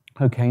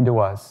who came to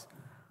us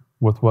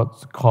with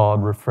what's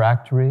called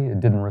refractory,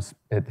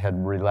 it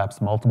had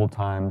relapsed multiple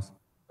times,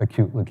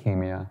 acute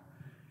leukemia.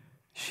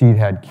 She'd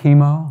had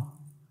chemo,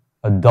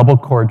 a double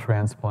cord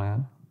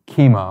transplant,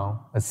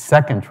 chemo, a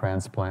second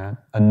transplant,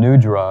 a new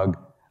drug,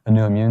 a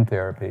new immune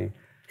therapy,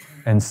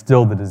 and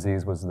still the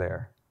disease was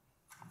there.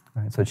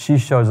 Right? So she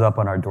shows up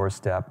on our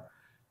doorstep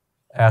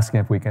asking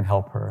if we can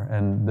help her.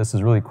 And this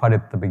is really quite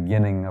at the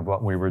beginning of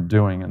what we were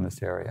doing in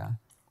this area.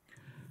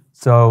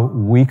 So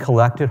we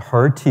collected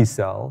her T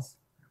cells,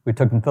 we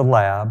took them to the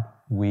lab,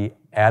 we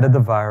added the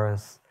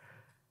virus,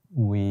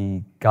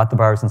 we got the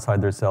virus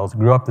inside their cells,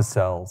 grew up the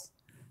cells,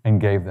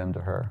 and gave them to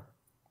her.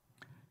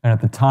 And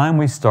at the time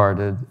we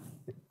started,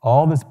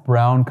 all this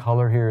brown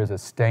color here is a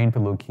stain for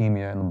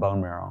leukemia in the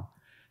bone marrow.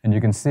 And you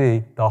can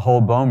see the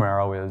whole bone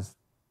marrow is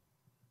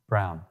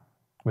brown,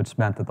 which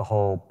meant that the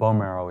whole bone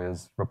marrow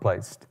is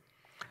replaced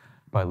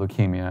by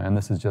leukemia. And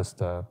this is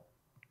just,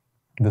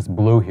 this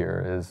blue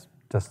here is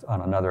just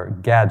on another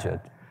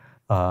gadget,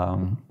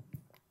 a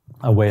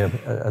way of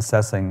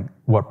assessing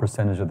what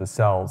percentage of the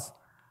cells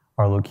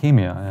are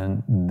leukemia.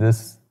 And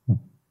this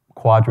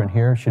quadrant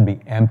here should be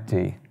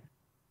empty.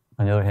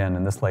 On the other hand,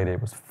 in this lady, it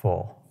was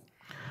full.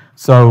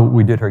 So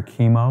we did her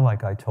chemo,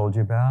 like I told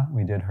you about.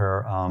 We did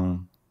her,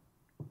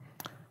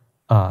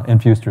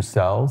 infused her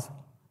cells,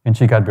 and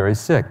she got very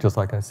sick, just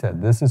like I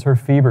said. This is her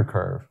fever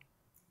curve.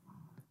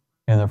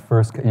 In the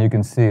first, you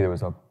can see there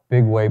was a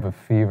big wave of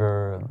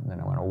fever, and then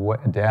it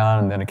went down,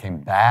 and then it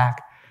came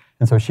back.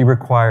 And so she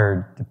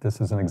required,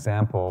 this is an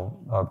example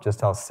of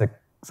just how sick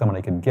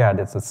somebody could get.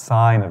 It's a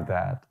sign of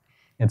that.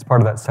 It's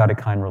part of that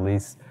cytokine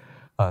release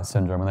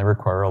syndrome, and they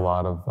require a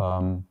lot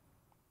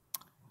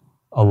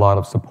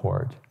of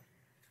support.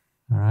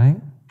 All right?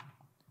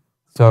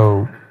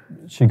 So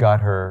she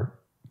got her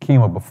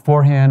chemo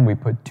beforehand. We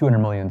put 200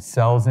 million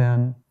cells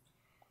in.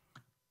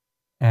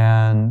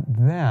 And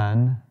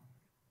then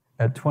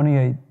at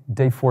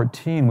day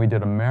 14, we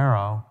did a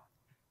marrow,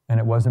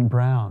 and it wasn't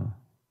brown.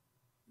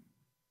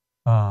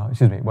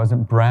 It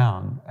wasn't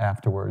brown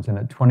afterwards. And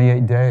at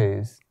 28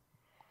 days,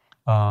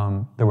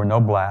 there were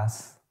no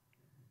blasts,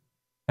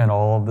 and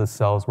all of the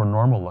cells were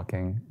normal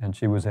looking, and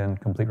she was in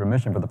complete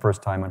remission for the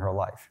first time in her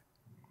life.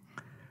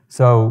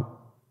 So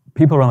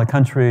people around the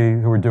country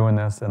who were doing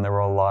this, and there were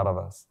a lot of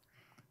us,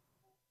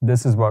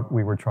 this is what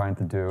we were trying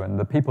to do. And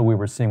the people we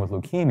were seeing with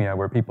leukemia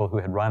were people who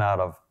had run out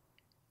of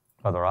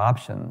other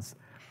options.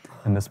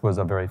 And this was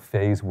a very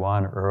phase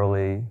 1,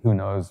 early, who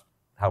knows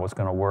how it's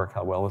going to work,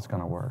 how well it's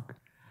going to work.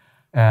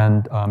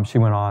 And she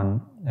went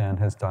on and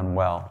has done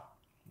well.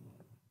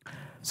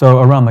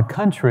 So around the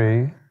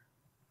country,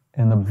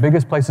 and the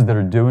biggest places that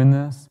are doing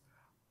this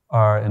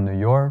are in New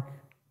York,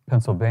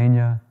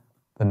 Pennsylvania,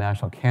 the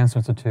National Cancer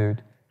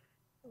Institute,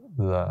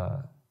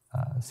 the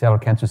Seattle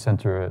Cancer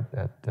Center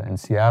in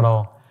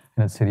Seattle,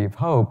 and at City of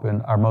Hope.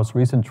 And our most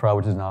recent trial,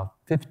 which is now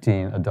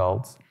 15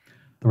 adults,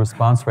 the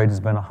response rate has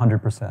been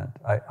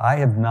 100%. I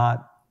have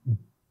not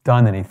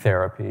done any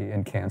therapy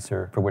in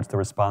cancer for which the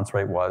response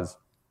rate was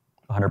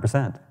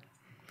 100%.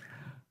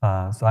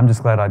 So I'm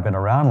just glad I've been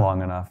around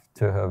long enough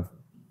to have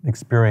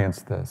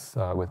experienced this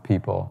with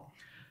people.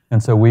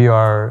 And so we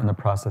are in the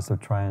process of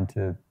trying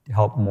to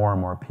help more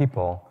and more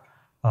people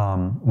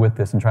with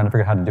this and trying to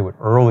figure out how to do it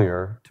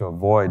earlier to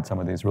avoid some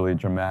of these really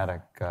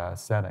dramatic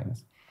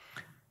settings.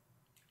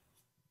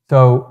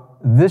 So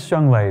this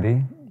young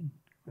lady,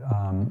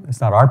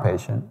 it's not our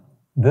patient,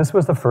 this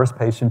was the first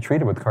patient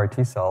treated with CAR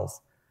T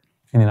cells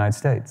in the United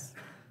States.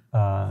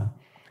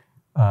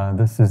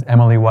 This is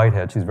Emily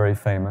Whitehead. She's very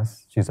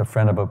famous. She's a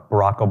friend of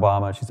Barack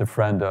Obama. She's a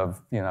friend of,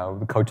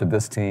 the coach of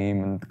this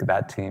team and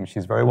that team.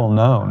 She's very well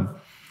known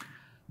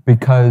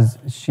because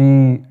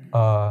she,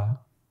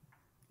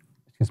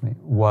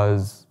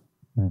 was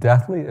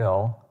deathly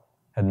ill,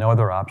 had no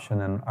other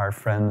option, and our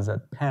friends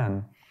at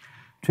Penn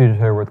treated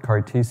her with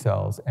CAR T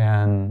cells,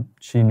 and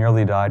she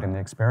nearly died in the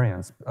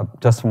experience,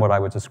 just from what I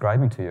was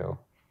describing to you.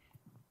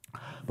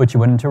 But she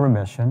went into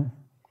remission,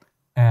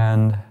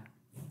 and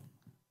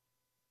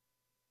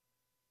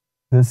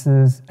this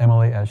is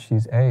Emily as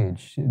she's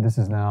aged. This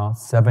is now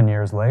 7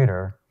 years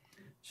later.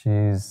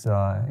 She's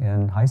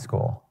in high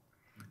school,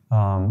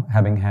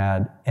 having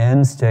had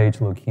end-stage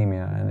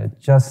leukemia, and it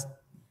just,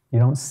 you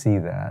don't see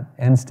that.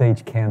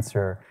 End-stage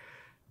cancer,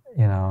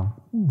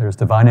 there's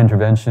divine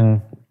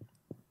intervention.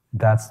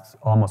 That's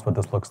almost what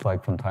this looks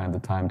like from time to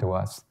time to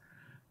us.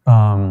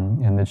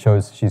 And it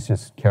shows she's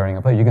just carrying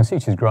a plate. You can see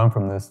she's grown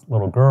from this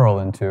little girl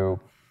into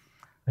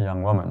a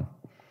young woman.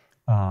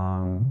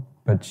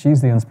 But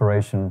she's the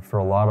inspiration for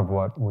a lot of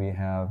what we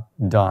have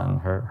done,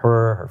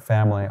 her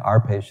family, our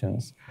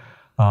patients,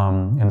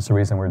 and it's the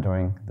reason we're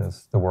doing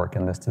the work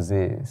in this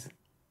disease.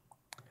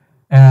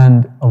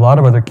 And a lot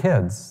of other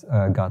kids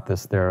got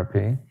this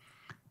therapy,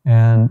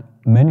 and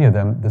many of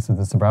them, this is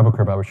the survival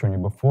curve I was showing you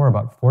before,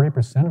 about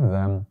 40% of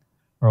them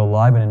are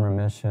alive and in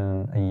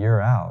remission a year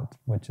out,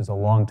 which is a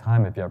long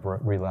time if you have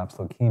relapsed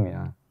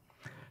leukemia.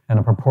 And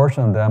a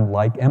proportion of them,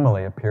 like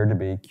Emily, appeared to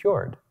be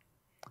cured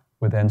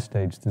with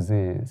end-stage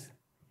disease.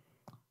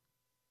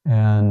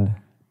 And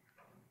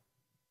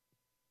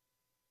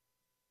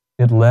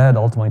it led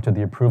ultimately to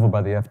the approval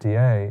by the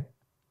FDA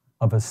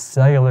of a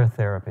cellular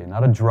therapy,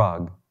 not a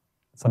drug.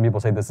 Some people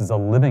say this is a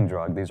living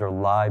drug. These are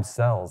live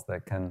cells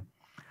that can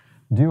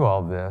do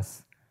all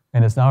this.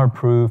 And it's now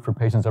approved for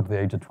patients up to the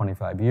age of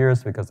 25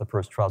 years because the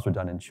first trials were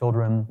done in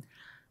children.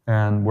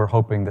 And we're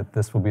hoping that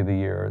this will be the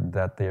year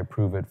that they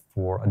approve it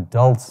for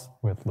adults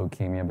with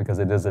leukemia, because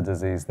it is a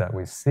disease that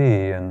we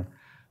see, and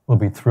we'll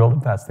be thrilled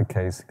if that's the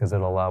case, because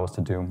it'll allow us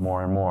to do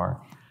more and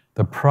more.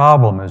 The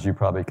problem, as you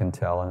probably can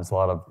tell, and there's a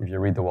lot of, if you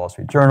read the Wall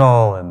Street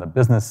Journal and the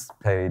business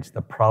page,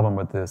 the problem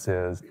with this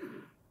is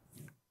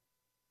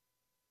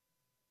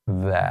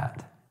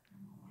that.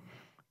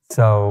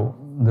 So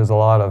there's a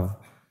lot of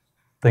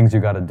things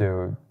you got to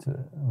do,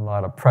 a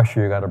lot of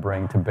pressure you got to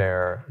bring to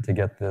bear to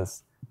get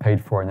this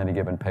paid for in any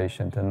given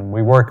patient, and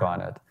we work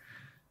on it,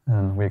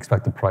 and we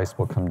expect the price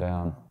will come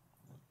down.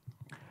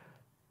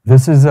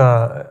 This is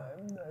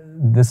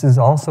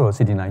also a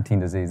CD19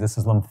 disease. This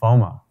is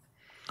lymphoma.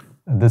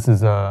 This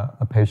is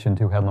a patient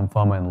who had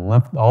lymphoma in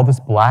lymph. All this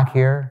black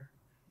here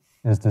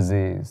is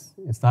disease.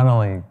 It's not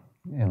only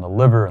in the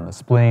liver and the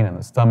spleen and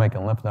the stomach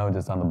and lymph nodes,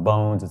 it's on the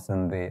bones, it's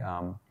in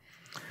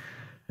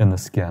the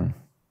skin.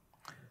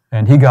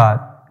 And he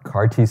got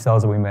CAR T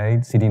cells that we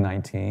made,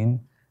 CD19,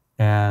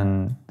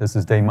 and this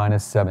is day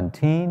minus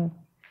 17,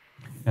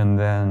 and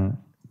then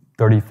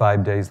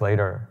 35 days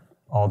later,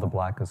 all the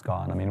black is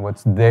gone. I mean,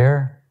 what's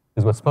there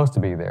is what's supposed to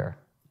be there: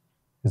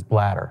 his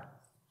bladder,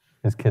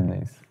 his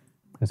kidneys,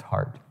 his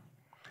heart.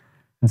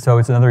 And so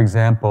it's another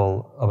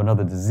example of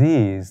another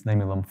disease,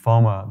 namely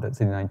lymphoma, that's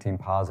CD19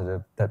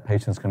 positive, that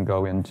patients can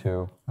go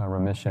into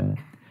remission.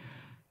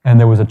 And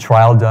there was a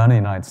trial done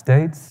in the United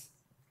States,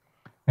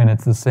 and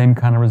it's the same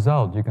kind of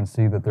result. You can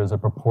see that there's a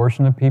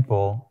proportion of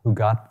people who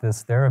got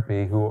this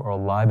therapy who are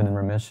alive and in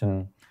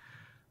remission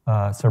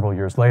several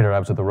years later. I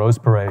was at the Rose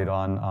Parade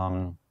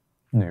on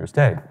New Year's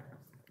Day.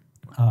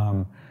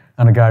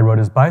 And a guy rode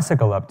his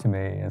bicycle up to me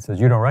and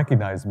says, "You don't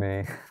recognize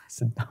me?" I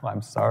said, "No,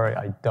 I'm sorry,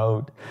 I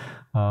don't."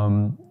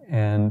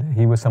 And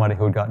he was somebody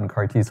who had gotten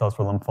CAR T cells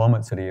for lymphoma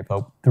at City of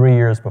Hope 3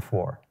 years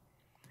before,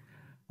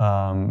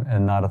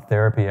 and not a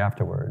therapy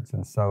afterwards.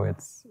 And so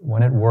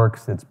when it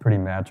works, it's pretty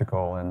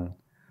magical. And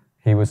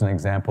he was an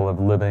example of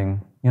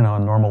living, a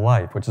normal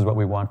life, which is what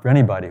we want for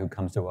anybody who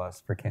comes to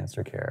us for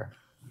cancer care.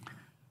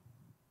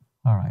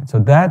 All right, so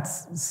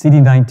that's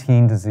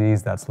CD19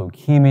 disease, that's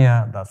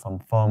leukemia, that's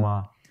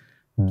lymphoma.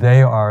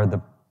 They are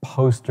the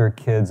poster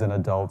kids and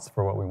adults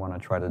for what we want to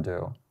try to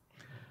do.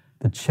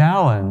 The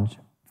challenge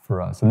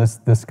for us, and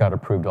this got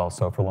approved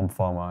also for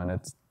lymphoma, and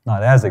it's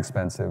not as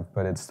expensive,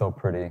 but it's still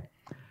pretty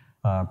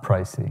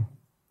pricey.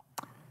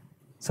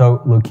 So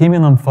leukemia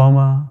and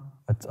lymphoma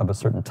of a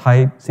certain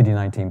type,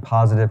 CD19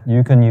 positive,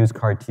 you can use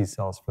CAR T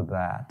cells for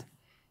that.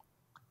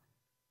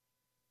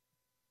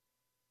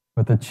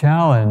 But the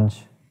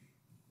challenge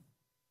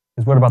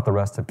is, what about the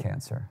rest of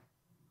cancer?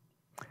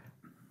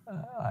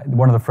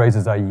 One of the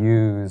phrases I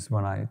use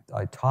when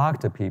I talk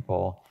to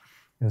people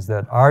is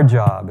that our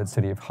job at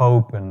City of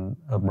Hope and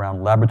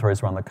around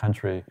laboratories around the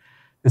country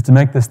is to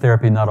make this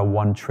therapy not a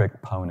one-trick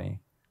pony,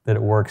 that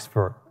it works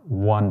for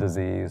one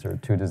disease or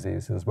two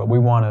diseases. What we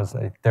want is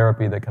a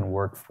therapy that can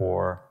work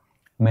for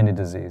many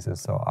diseases.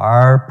 So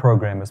our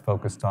program is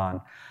focused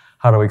on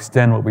how to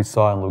extend what we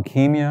saw in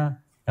leukemia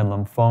and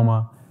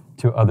lymphoma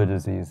to other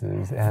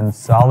diseases and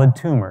solid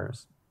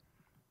tumors.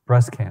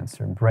 Breast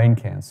cancer, brain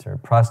cancer,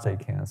 prostate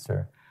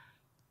cancer,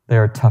 they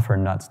are tougher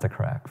nuts to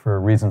crack for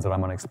reasons that I'm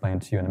going to explain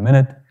to you in a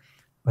minute,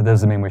 but that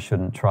doesn't mean we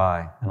shouldn't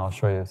try, and I'll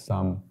show you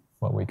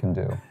what we can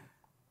do.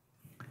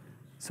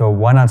 So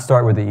why not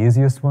start with the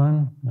easiest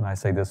one? And I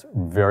say this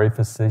very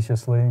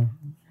facetiously.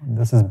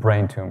 This is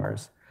brain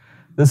tumors.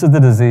 This is the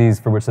disease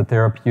for which the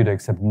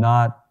therapeutics have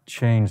not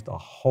changed a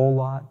whole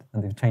lot,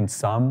 and they've changed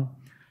some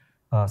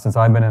since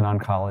I've been in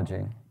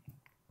oncology.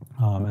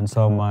 And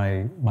so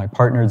my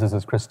partners, this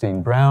is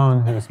Christine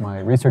Brown, who's my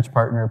research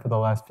partner for the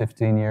last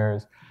 15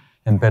 years,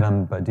 and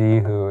Behnam Badi,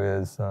 who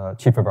is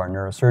chief of our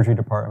neurosurgery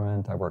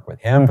department. I worked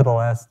with him for the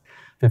last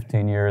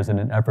 15 years in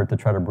an effort to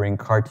try to bring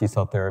CAR T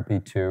cell therapy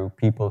to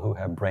people who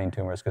have brain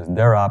tumors, because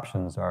their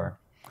options are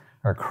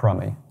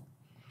crummy.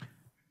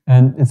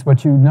 And it's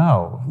what you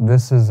know.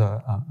 This is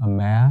a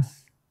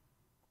mass.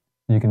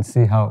 You can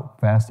see how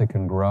fast it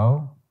can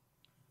grow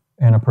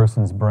in a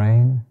person's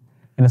brain.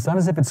 And it's not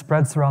as if it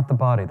spreads throughout the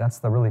body. That's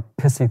the really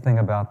pissy thing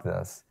about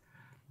this.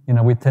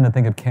 We tend to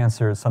think of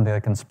cancer as something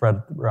that can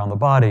spread around the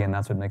body, and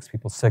that's what makes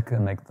people sick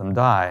and make them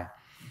die.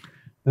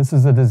 This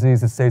is a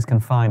disease that stays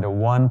confined to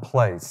one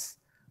place,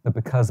 but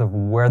because of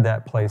where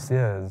that place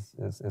is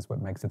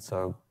what makes it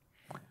so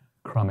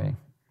crummy.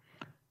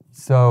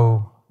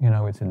 So,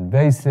 it's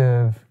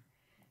invasive,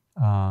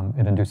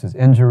 it induces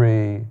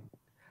injury.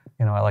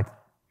 I like,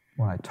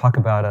 when I talk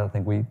about it, I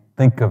think we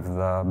think of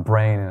the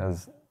brain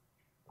as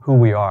who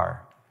we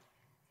are.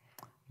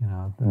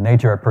 The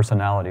nature of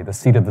personality, the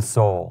seat of the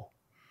soul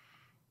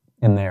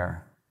in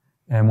there.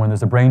 And when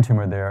there's a brain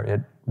tumor there, it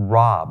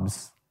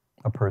robs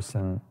a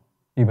person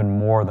even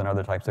more than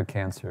other types of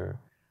cancer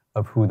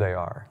of who they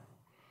are.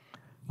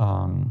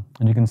 And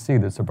you can see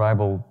the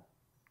survival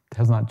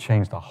has not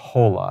changed a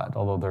whole lot,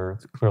 although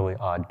there's clearly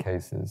odd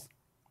cases.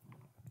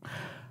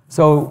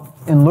 So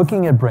in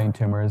looking at brain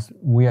tumors,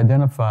 we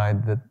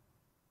identified that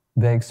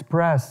they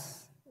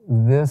express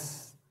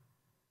this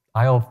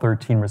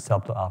IL-13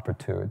 receptor alpha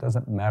 2. It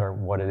doesn't matter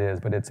what it is,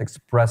 but it's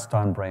expressed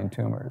on brain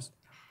tumors.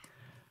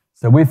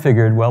 So we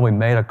figured, well, we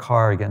made a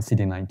CAR against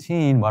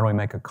CD19. Why don't we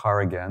make a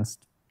CAR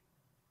against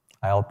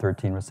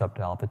IL-13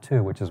 receptor alpha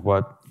 2, which is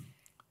what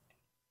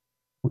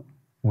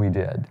we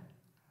did.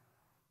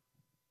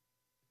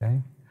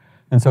 Okay?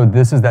 And so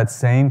this is that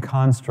same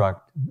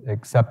construct,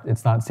 except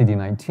it's not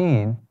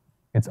CD19,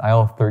 it's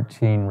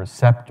IL-13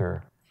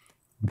 receptor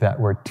that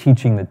we're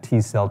teaching the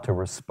T cell to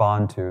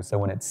respond to. So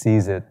when it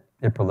sees it,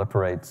 it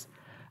proliferates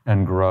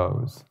and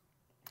grows.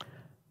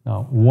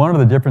 Now, one of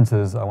the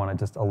differences I want to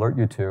just alert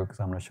you to, because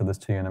I'm going to show this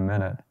to you in a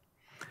minute,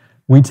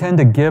 we tend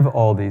to give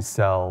all these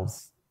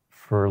cells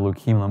for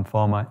leukemia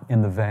lymphoma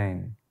in the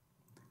vein,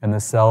 and the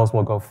cells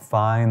will go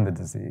find the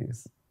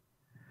disease.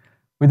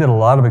 We did a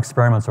lot of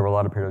experiments over a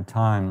lot of period of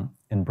time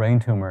in brain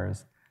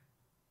tumors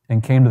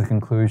and came to the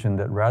conclusion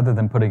that rather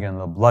than putting it in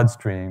the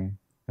bloodstream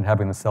and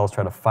having the cells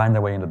try to find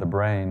their way into the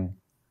brain,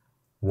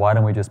 why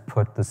don't we just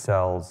put the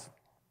cells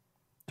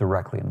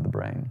directly into the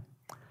brain?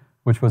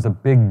 Which was a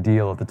big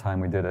deal at the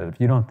time we did it. If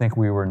you don't think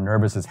we were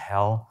nervous as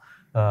hell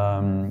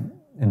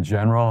in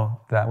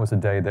general, that was a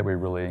day that we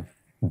really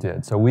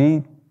did. So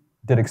we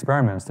did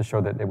experiments to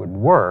show that it would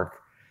work,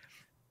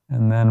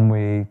 and then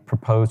we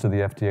proposed to the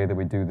FDA that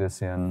we do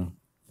this in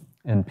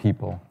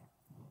people.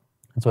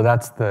 And so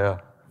that's the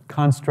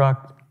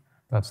construct,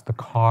 that's the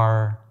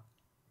CAR.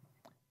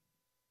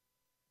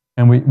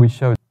 And we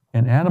showed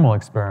in animal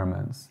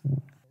experiments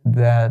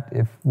that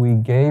if we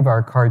gave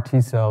our CAR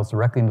T cells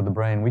directly into the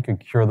brain, we could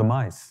cure the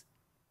mice.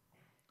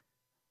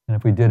 And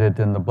if we did it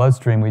in the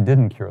bloodstream, we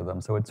didn't cure them.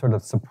 So it sort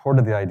of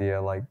supported the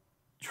idea, like,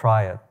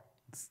 try it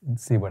and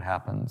see what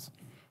happens.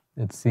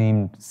 It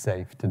seemed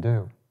safe to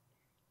do.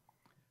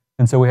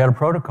 And so we had a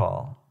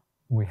protocol.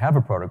 We have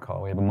a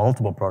protocol. We have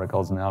multiple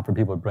protocols now for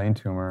people with brain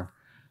tumor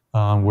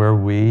where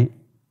we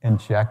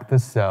inject the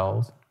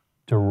cells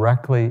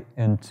directly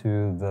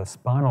into the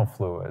spinal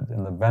fluid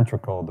in the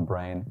ventricle of the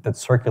brain that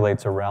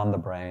circulates around the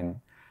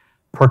brain,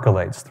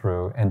 percolates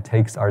through, and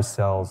takes our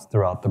cells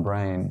throughout the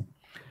brain.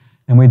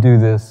 And we do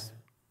this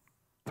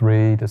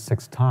 3 to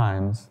 6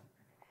 times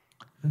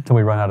until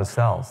we run out of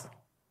cells,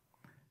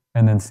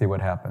 and then see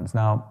what happens.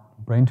 Now,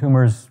 brain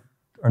tumors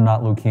are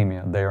not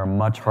leukemia. They are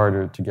much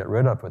harder to get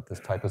rid of with this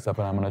type of stuff,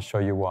 and I'm going to show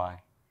you why.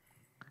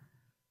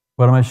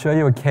 But I'm going to show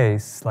you a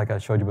case, like I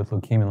showed you with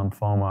leukemia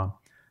lymphoma,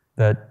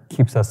 that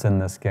keeps us in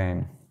this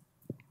game.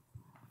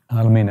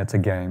 I don't mean it's a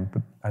game,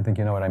 but I think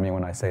you know what I mean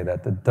when I say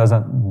that. That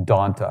doesn't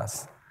daunt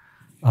us.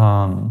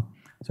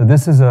 So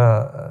this is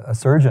a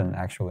surgeon,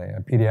 actually,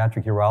 a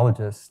pediatric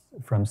urologist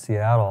from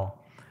Seattle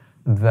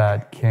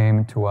that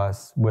came to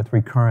us with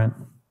recurrent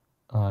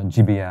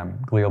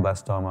GBM,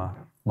 glioblastoma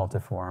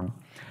multiforme.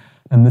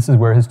 And this is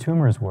where his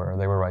tumors were.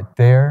 They were right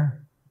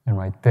there, and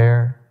right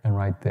there, and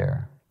right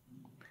there.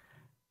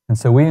 And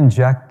so we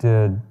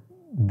injected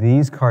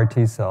these CAR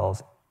T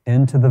cells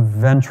into the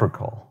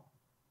ventricle,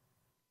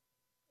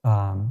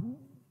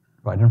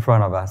 right in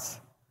front of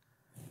us.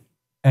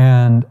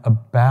 And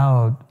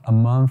about a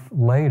month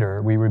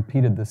later, we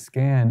repeated the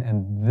scan,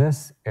 and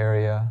this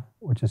area,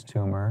 which is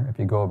tumor, if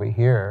you go over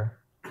here,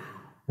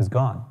 is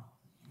gone.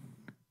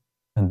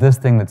 And this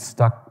thing that's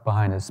stuck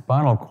behind his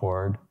spinal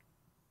cord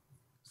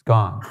is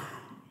gone.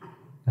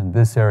 And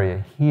this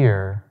area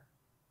here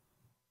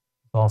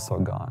is also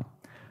gone.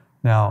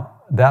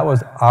 Now, that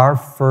was our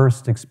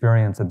first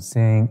experience of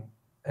seeing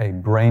a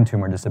brain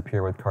tumor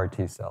disappear with CAR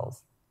T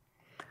cells.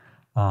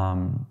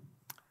 The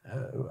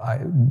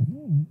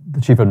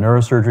chief of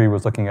neurosurgery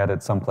was looking at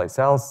it someplace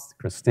else.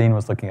 Christine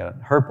was looking at it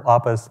in her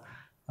office.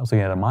 I was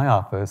looking at it in my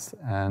office,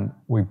 and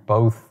we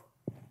both,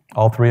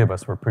 all three of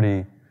us, were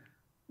pretty,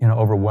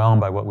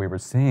 overwhelmed by what we were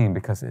seeing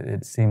because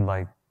it seemed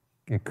like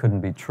it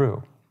couldn't be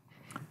true.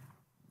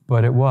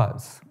 But it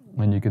was.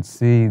 And you could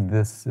see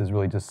this is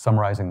really just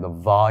summarizing the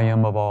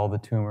volume of all the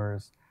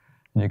tumors.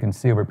 And you can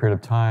see over a period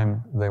of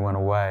time, they went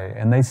away.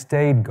 And they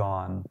stayed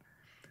gone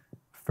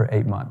for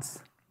 8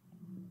 months.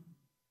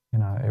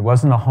 It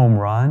wasn't a home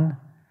run,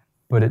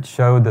 but it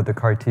showed that the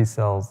CAR T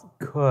cells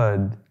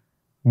could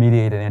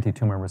mediate an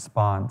anti-tumor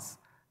response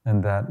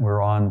and that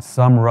we're on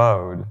some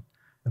road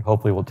that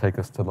hopefully will take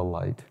us to the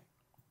light.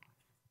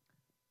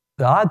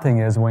 The odd thing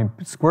is when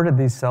we squirted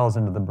these cells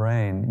into the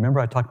brain, remember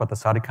I talked about the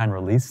cytokine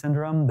release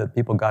syndrome that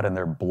people got in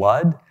their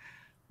blood?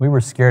 We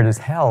were scared as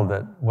hell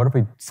that what if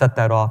we set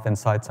that off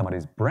inside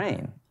somebody's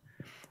brain?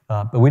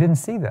 But we didn't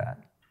see that.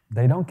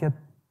 They don't get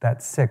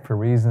that sick for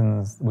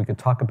reasons we could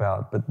talk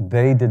about, but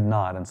they did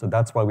not. And so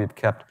that's why we've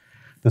kept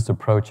this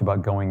approach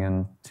about going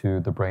into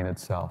the brain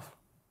itself.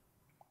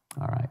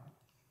 All right.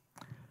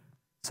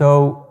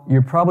 So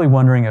you're probably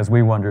wondering, as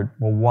we wondered,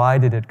 well, why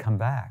did it come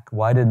back?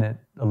 Why didn't it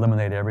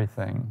eliminate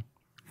everything?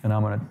 And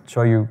I'm going to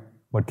show you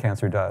what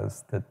cancer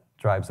does that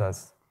drives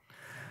us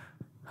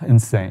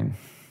insane.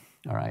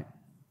 All right.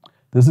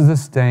 This is a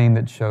stain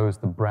that shows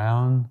the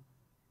brown,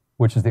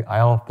 which is the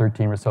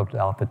IL-13 receptor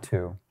alpha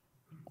 2.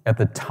 At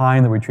the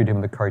time that we treated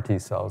him with the CAR T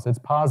cells, it's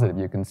positive.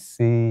 You can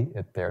see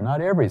it there. Not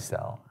every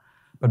cell,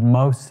 but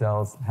most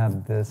cells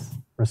have this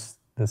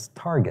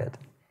target.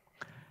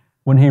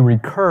 When he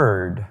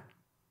recurred,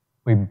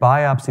 we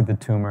biopsied the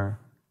tumor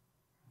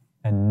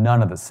and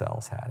none of the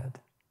cells had it.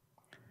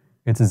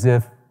 It's as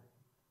if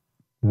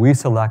we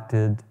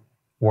selected,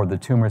 or the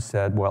tumor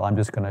said, well, I'm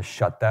just going to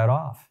shut that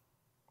off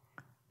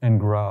and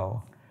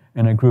grow.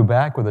 And it grew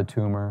back with a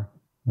tumor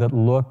that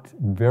looked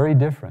very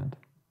different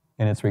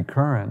in its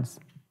recurrence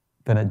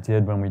than it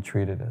did when we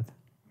treated it.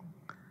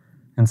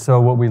 And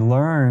so what we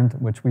learned,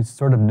 which we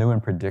sort of knew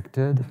and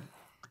predicted,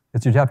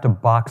 is you'd have to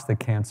box the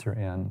cancer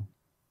in.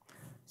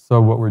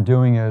 So what we're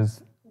doing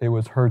is, it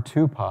was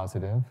HER2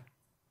 positive,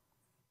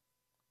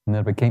 and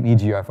then it became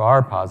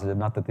EGFR positive,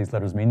 not that these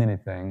letters mean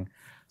anything.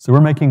 So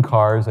we're making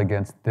CARs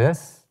against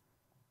this,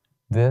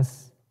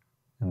 this,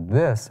 and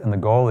this, and the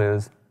goal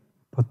is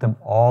put them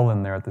all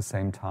in there at the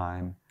same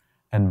time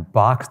and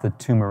box the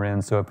tumor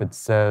in, so if it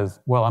says,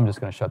 well, I'm just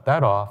going to shut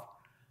that off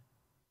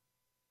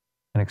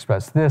and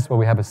express this, well,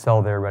 we have a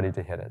cell there ready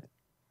to hit it.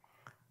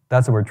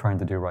 That's what we're trying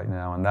to do right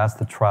now, and that's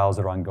the trials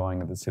that are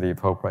ongoing at the City of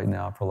Hope right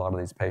now for a lot of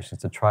these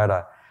patients, to try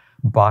to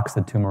box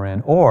the tumor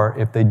in, or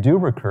if they do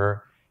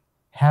recur,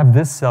 have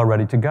this cell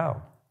ready to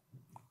go,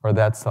 or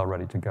that cell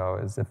ready to go,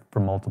 as if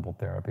for multiple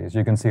therapies.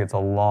 You can see it's a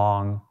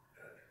long,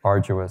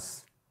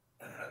 arduous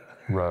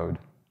road.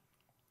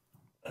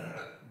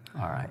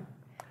 All right.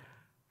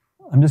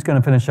 I'm just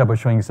going to finish up by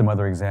showing you some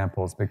other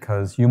examples,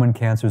 because human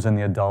cancers in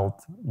the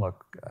adult,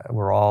 look, we've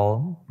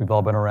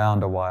all been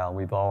around a while.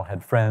 We've all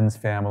had friends,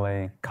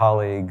 family,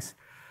 colleagues,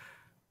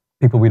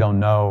 people we don't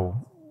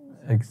know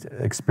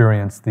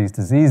experience these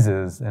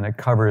diseases, and it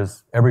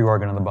covers every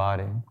organ in the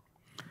body.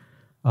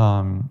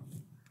 I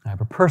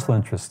have a personal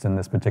interest in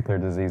this particular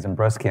disease, in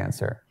breast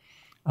cancer.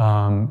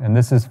 And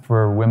this is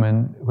for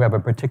women who have a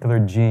particular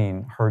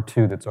gene,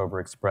 HER2, that's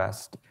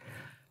overexpressed.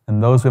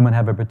 And those women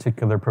have a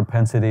particular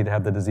propensity to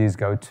have the disease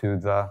go to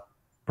the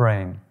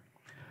brain.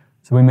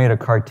 So we made a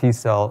CAR T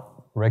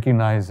cell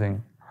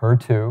recognizing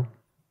HER2,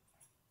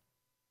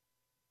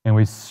 and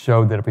we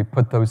showed that if we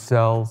put those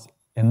cells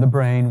in the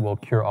brain, we'll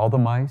cure all the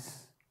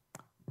mice.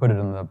 Put it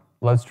in the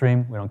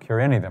bloodstream, we don't cure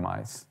any of the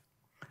mice.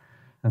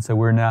 And so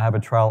we now have a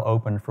trial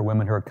open for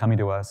women who are coming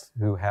to us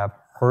who have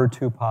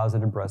HER2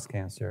 positive breast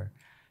cancer,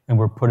 and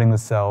we're putting the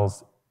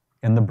cells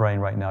in the brain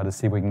right now to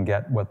see if we can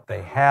get what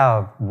they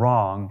have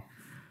wrong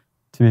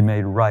to be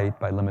made right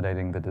by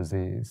eliminating the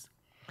disease.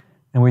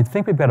 And we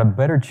think we've got a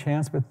better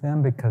chance with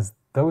them because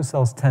those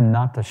cells tend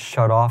not to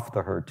shut off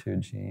the HER2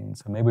 gene.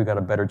 So maybe we've got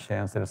a better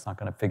chance that it's not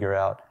going to figure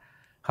out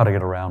how to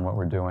get around what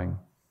we're doing.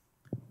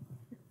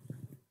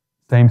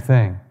 Same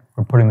thing.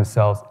 We're putting the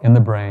cells in the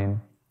brain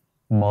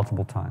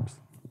multiple times.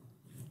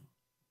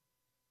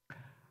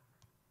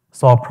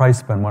 Saul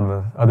Priceman, one of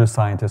the other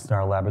scientists in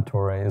our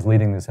laboratory, is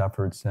leading these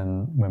efforts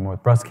in women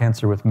with breast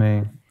cancer with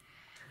me.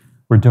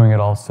 We're doing it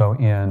also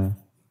in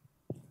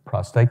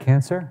prostate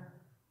cancer.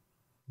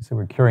 So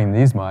we're curing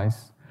these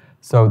mice.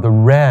 So the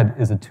red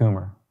is a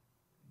tumor.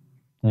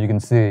 And you can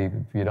see if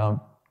you don't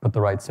put the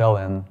right cell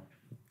in,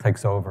 it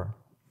takes over.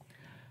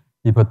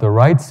 You put the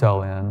right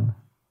cell in,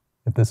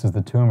 if this is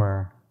the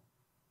tumor,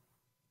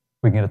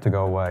 we can get it to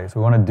go away. So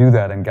we want to do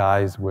that in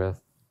guys with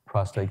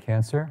prostate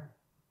cancer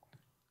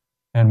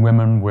and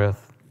women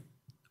with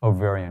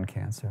ovarian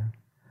cancer.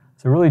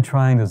 So really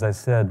trying, as I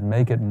said,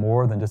 make it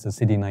more than just a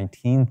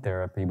CD19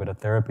 therapy, but a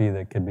therapy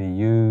that could be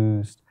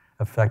used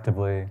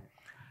effectively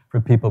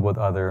for people with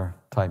other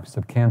types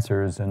of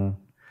cancers. And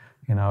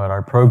at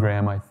our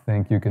program, I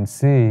think you can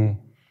see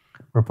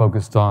we're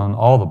focused on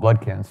all the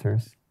blood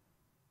cancers.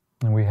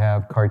 And we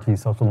have CAR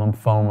T-cell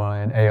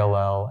lymphoma and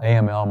ALL,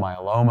 AML,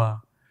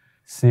 myeloma,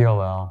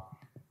 CLL.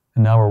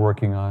 And now we're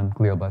working on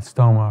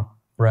glioblastoma,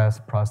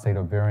 breast, prostate,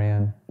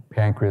 ovarian,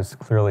 pancreas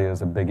clearly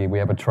is a biggie. We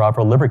have a trial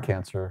for liver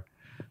cancer,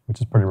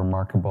 which is pretty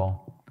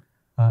remarkable.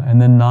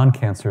 And then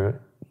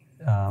non-cancer,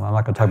 I'm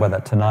not going to talk about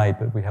that tonight,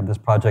 but we have this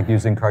project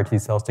using CAR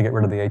T-cells to get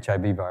rid of the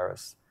HIV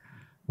virus,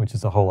 which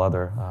is a whole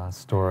other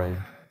story.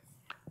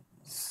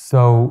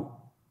 So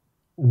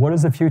what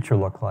does the future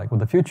look like? Well,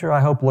 the future,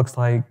 I hope, looks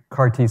like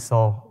CAR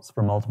T-cells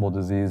for multiple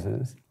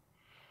diseases.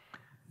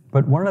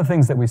 But one of the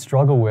things that we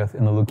struggle with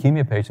in the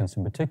leukemia patients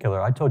in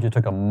particular, I told you it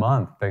took a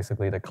month,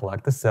 basically, to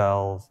collect the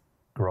cells,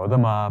 grow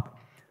them up,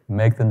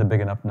 make them to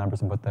big enough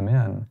numbers and put them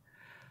in.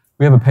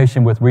 We have a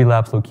patient with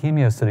relapsed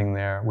leukemia sitting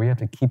there. We have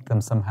to keep them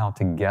somehow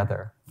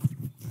together.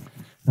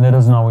 And that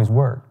doesn't always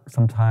work.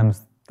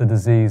 Sometimes the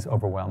disease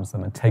overwhelms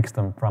them and takes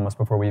them from us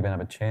before we even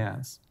have a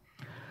chance.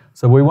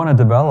 So what we want to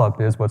develop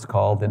is what's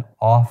called an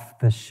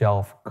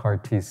off-the-shelf CAR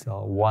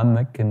T-cell, one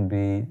that can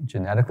be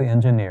genetically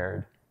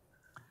engineered,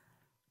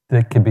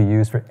 that can be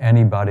used for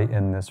anybody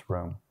in this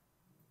room.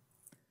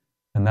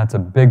 And that's a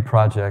big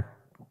project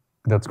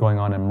that's going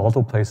on in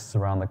multiple places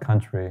around the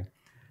country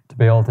to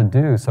be able to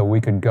do. So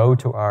we could go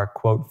to our,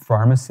 quote,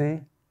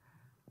 pharmacy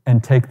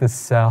and take the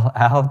cell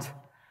out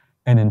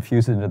and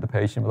infuse it into the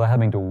patient without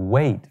having to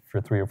wait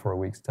for 3 or 4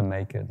 weeks to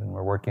make it. And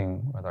we're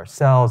working with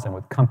ourselves and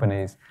with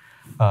companies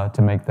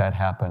to make that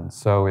happen.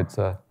 So it's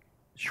a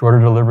shorter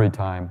delivery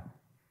time,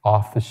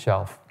 off the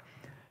shelf.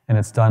 And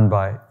it's done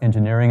by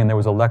engineering. And there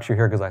was a lecture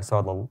here because I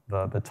saw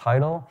the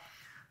title.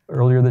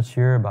 earlier this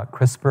year about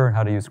CRISPR and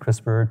how to use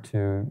CRISPR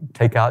to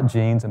take out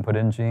genes and put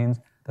in genes.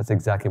 That's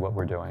exactly what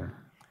we're doing.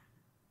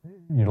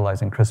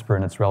 Utilizing CRISPR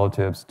and its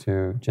relatives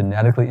to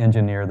genetically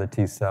engineer the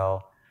T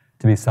cell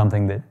to be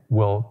something that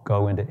will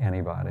go into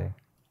anybody.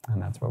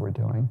 And that's what we're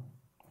doing.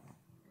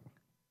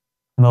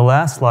 And the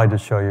last slide to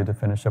show you to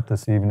finish up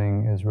this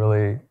evening is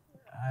really,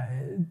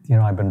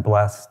 I've been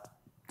blessed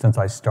since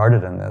I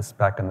started in this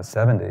back in the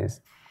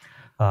 70s.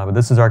 But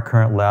this is our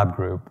current lab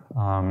group.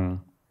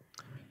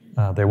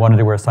 They wanted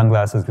to wear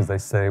sunglasses because they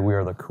say we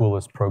are the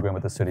coolest program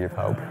at the City of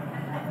Hope.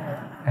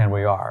 And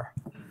we are.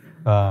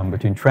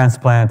 Between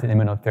transplant and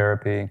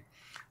immunotherapy,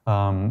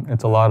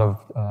 it's a lot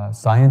of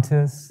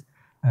scientists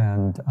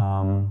and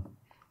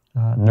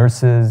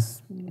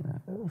nurses,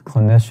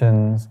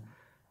 clinicians,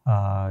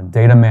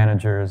 data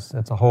managers.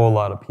 It's a whole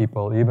lot of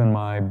people. Even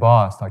my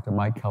boss, Dr.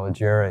 Mike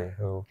Caligieri,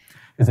 who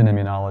is an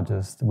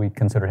immunologist, we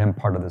consider him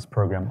part of this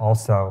program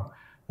also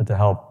to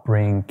help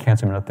bring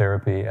cancer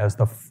immunotherapy as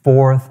the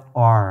fourth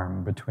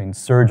arm between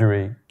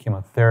surgery,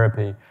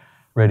 chemotherapy,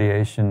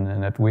 radiation,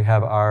 and if we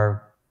have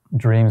our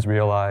dreams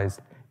realized,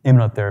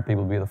 immunotherapy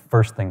will be the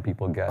first thing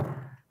people get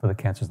for the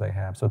cancers they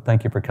have. So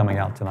thank you for coming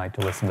out tonight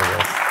to listen to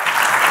this.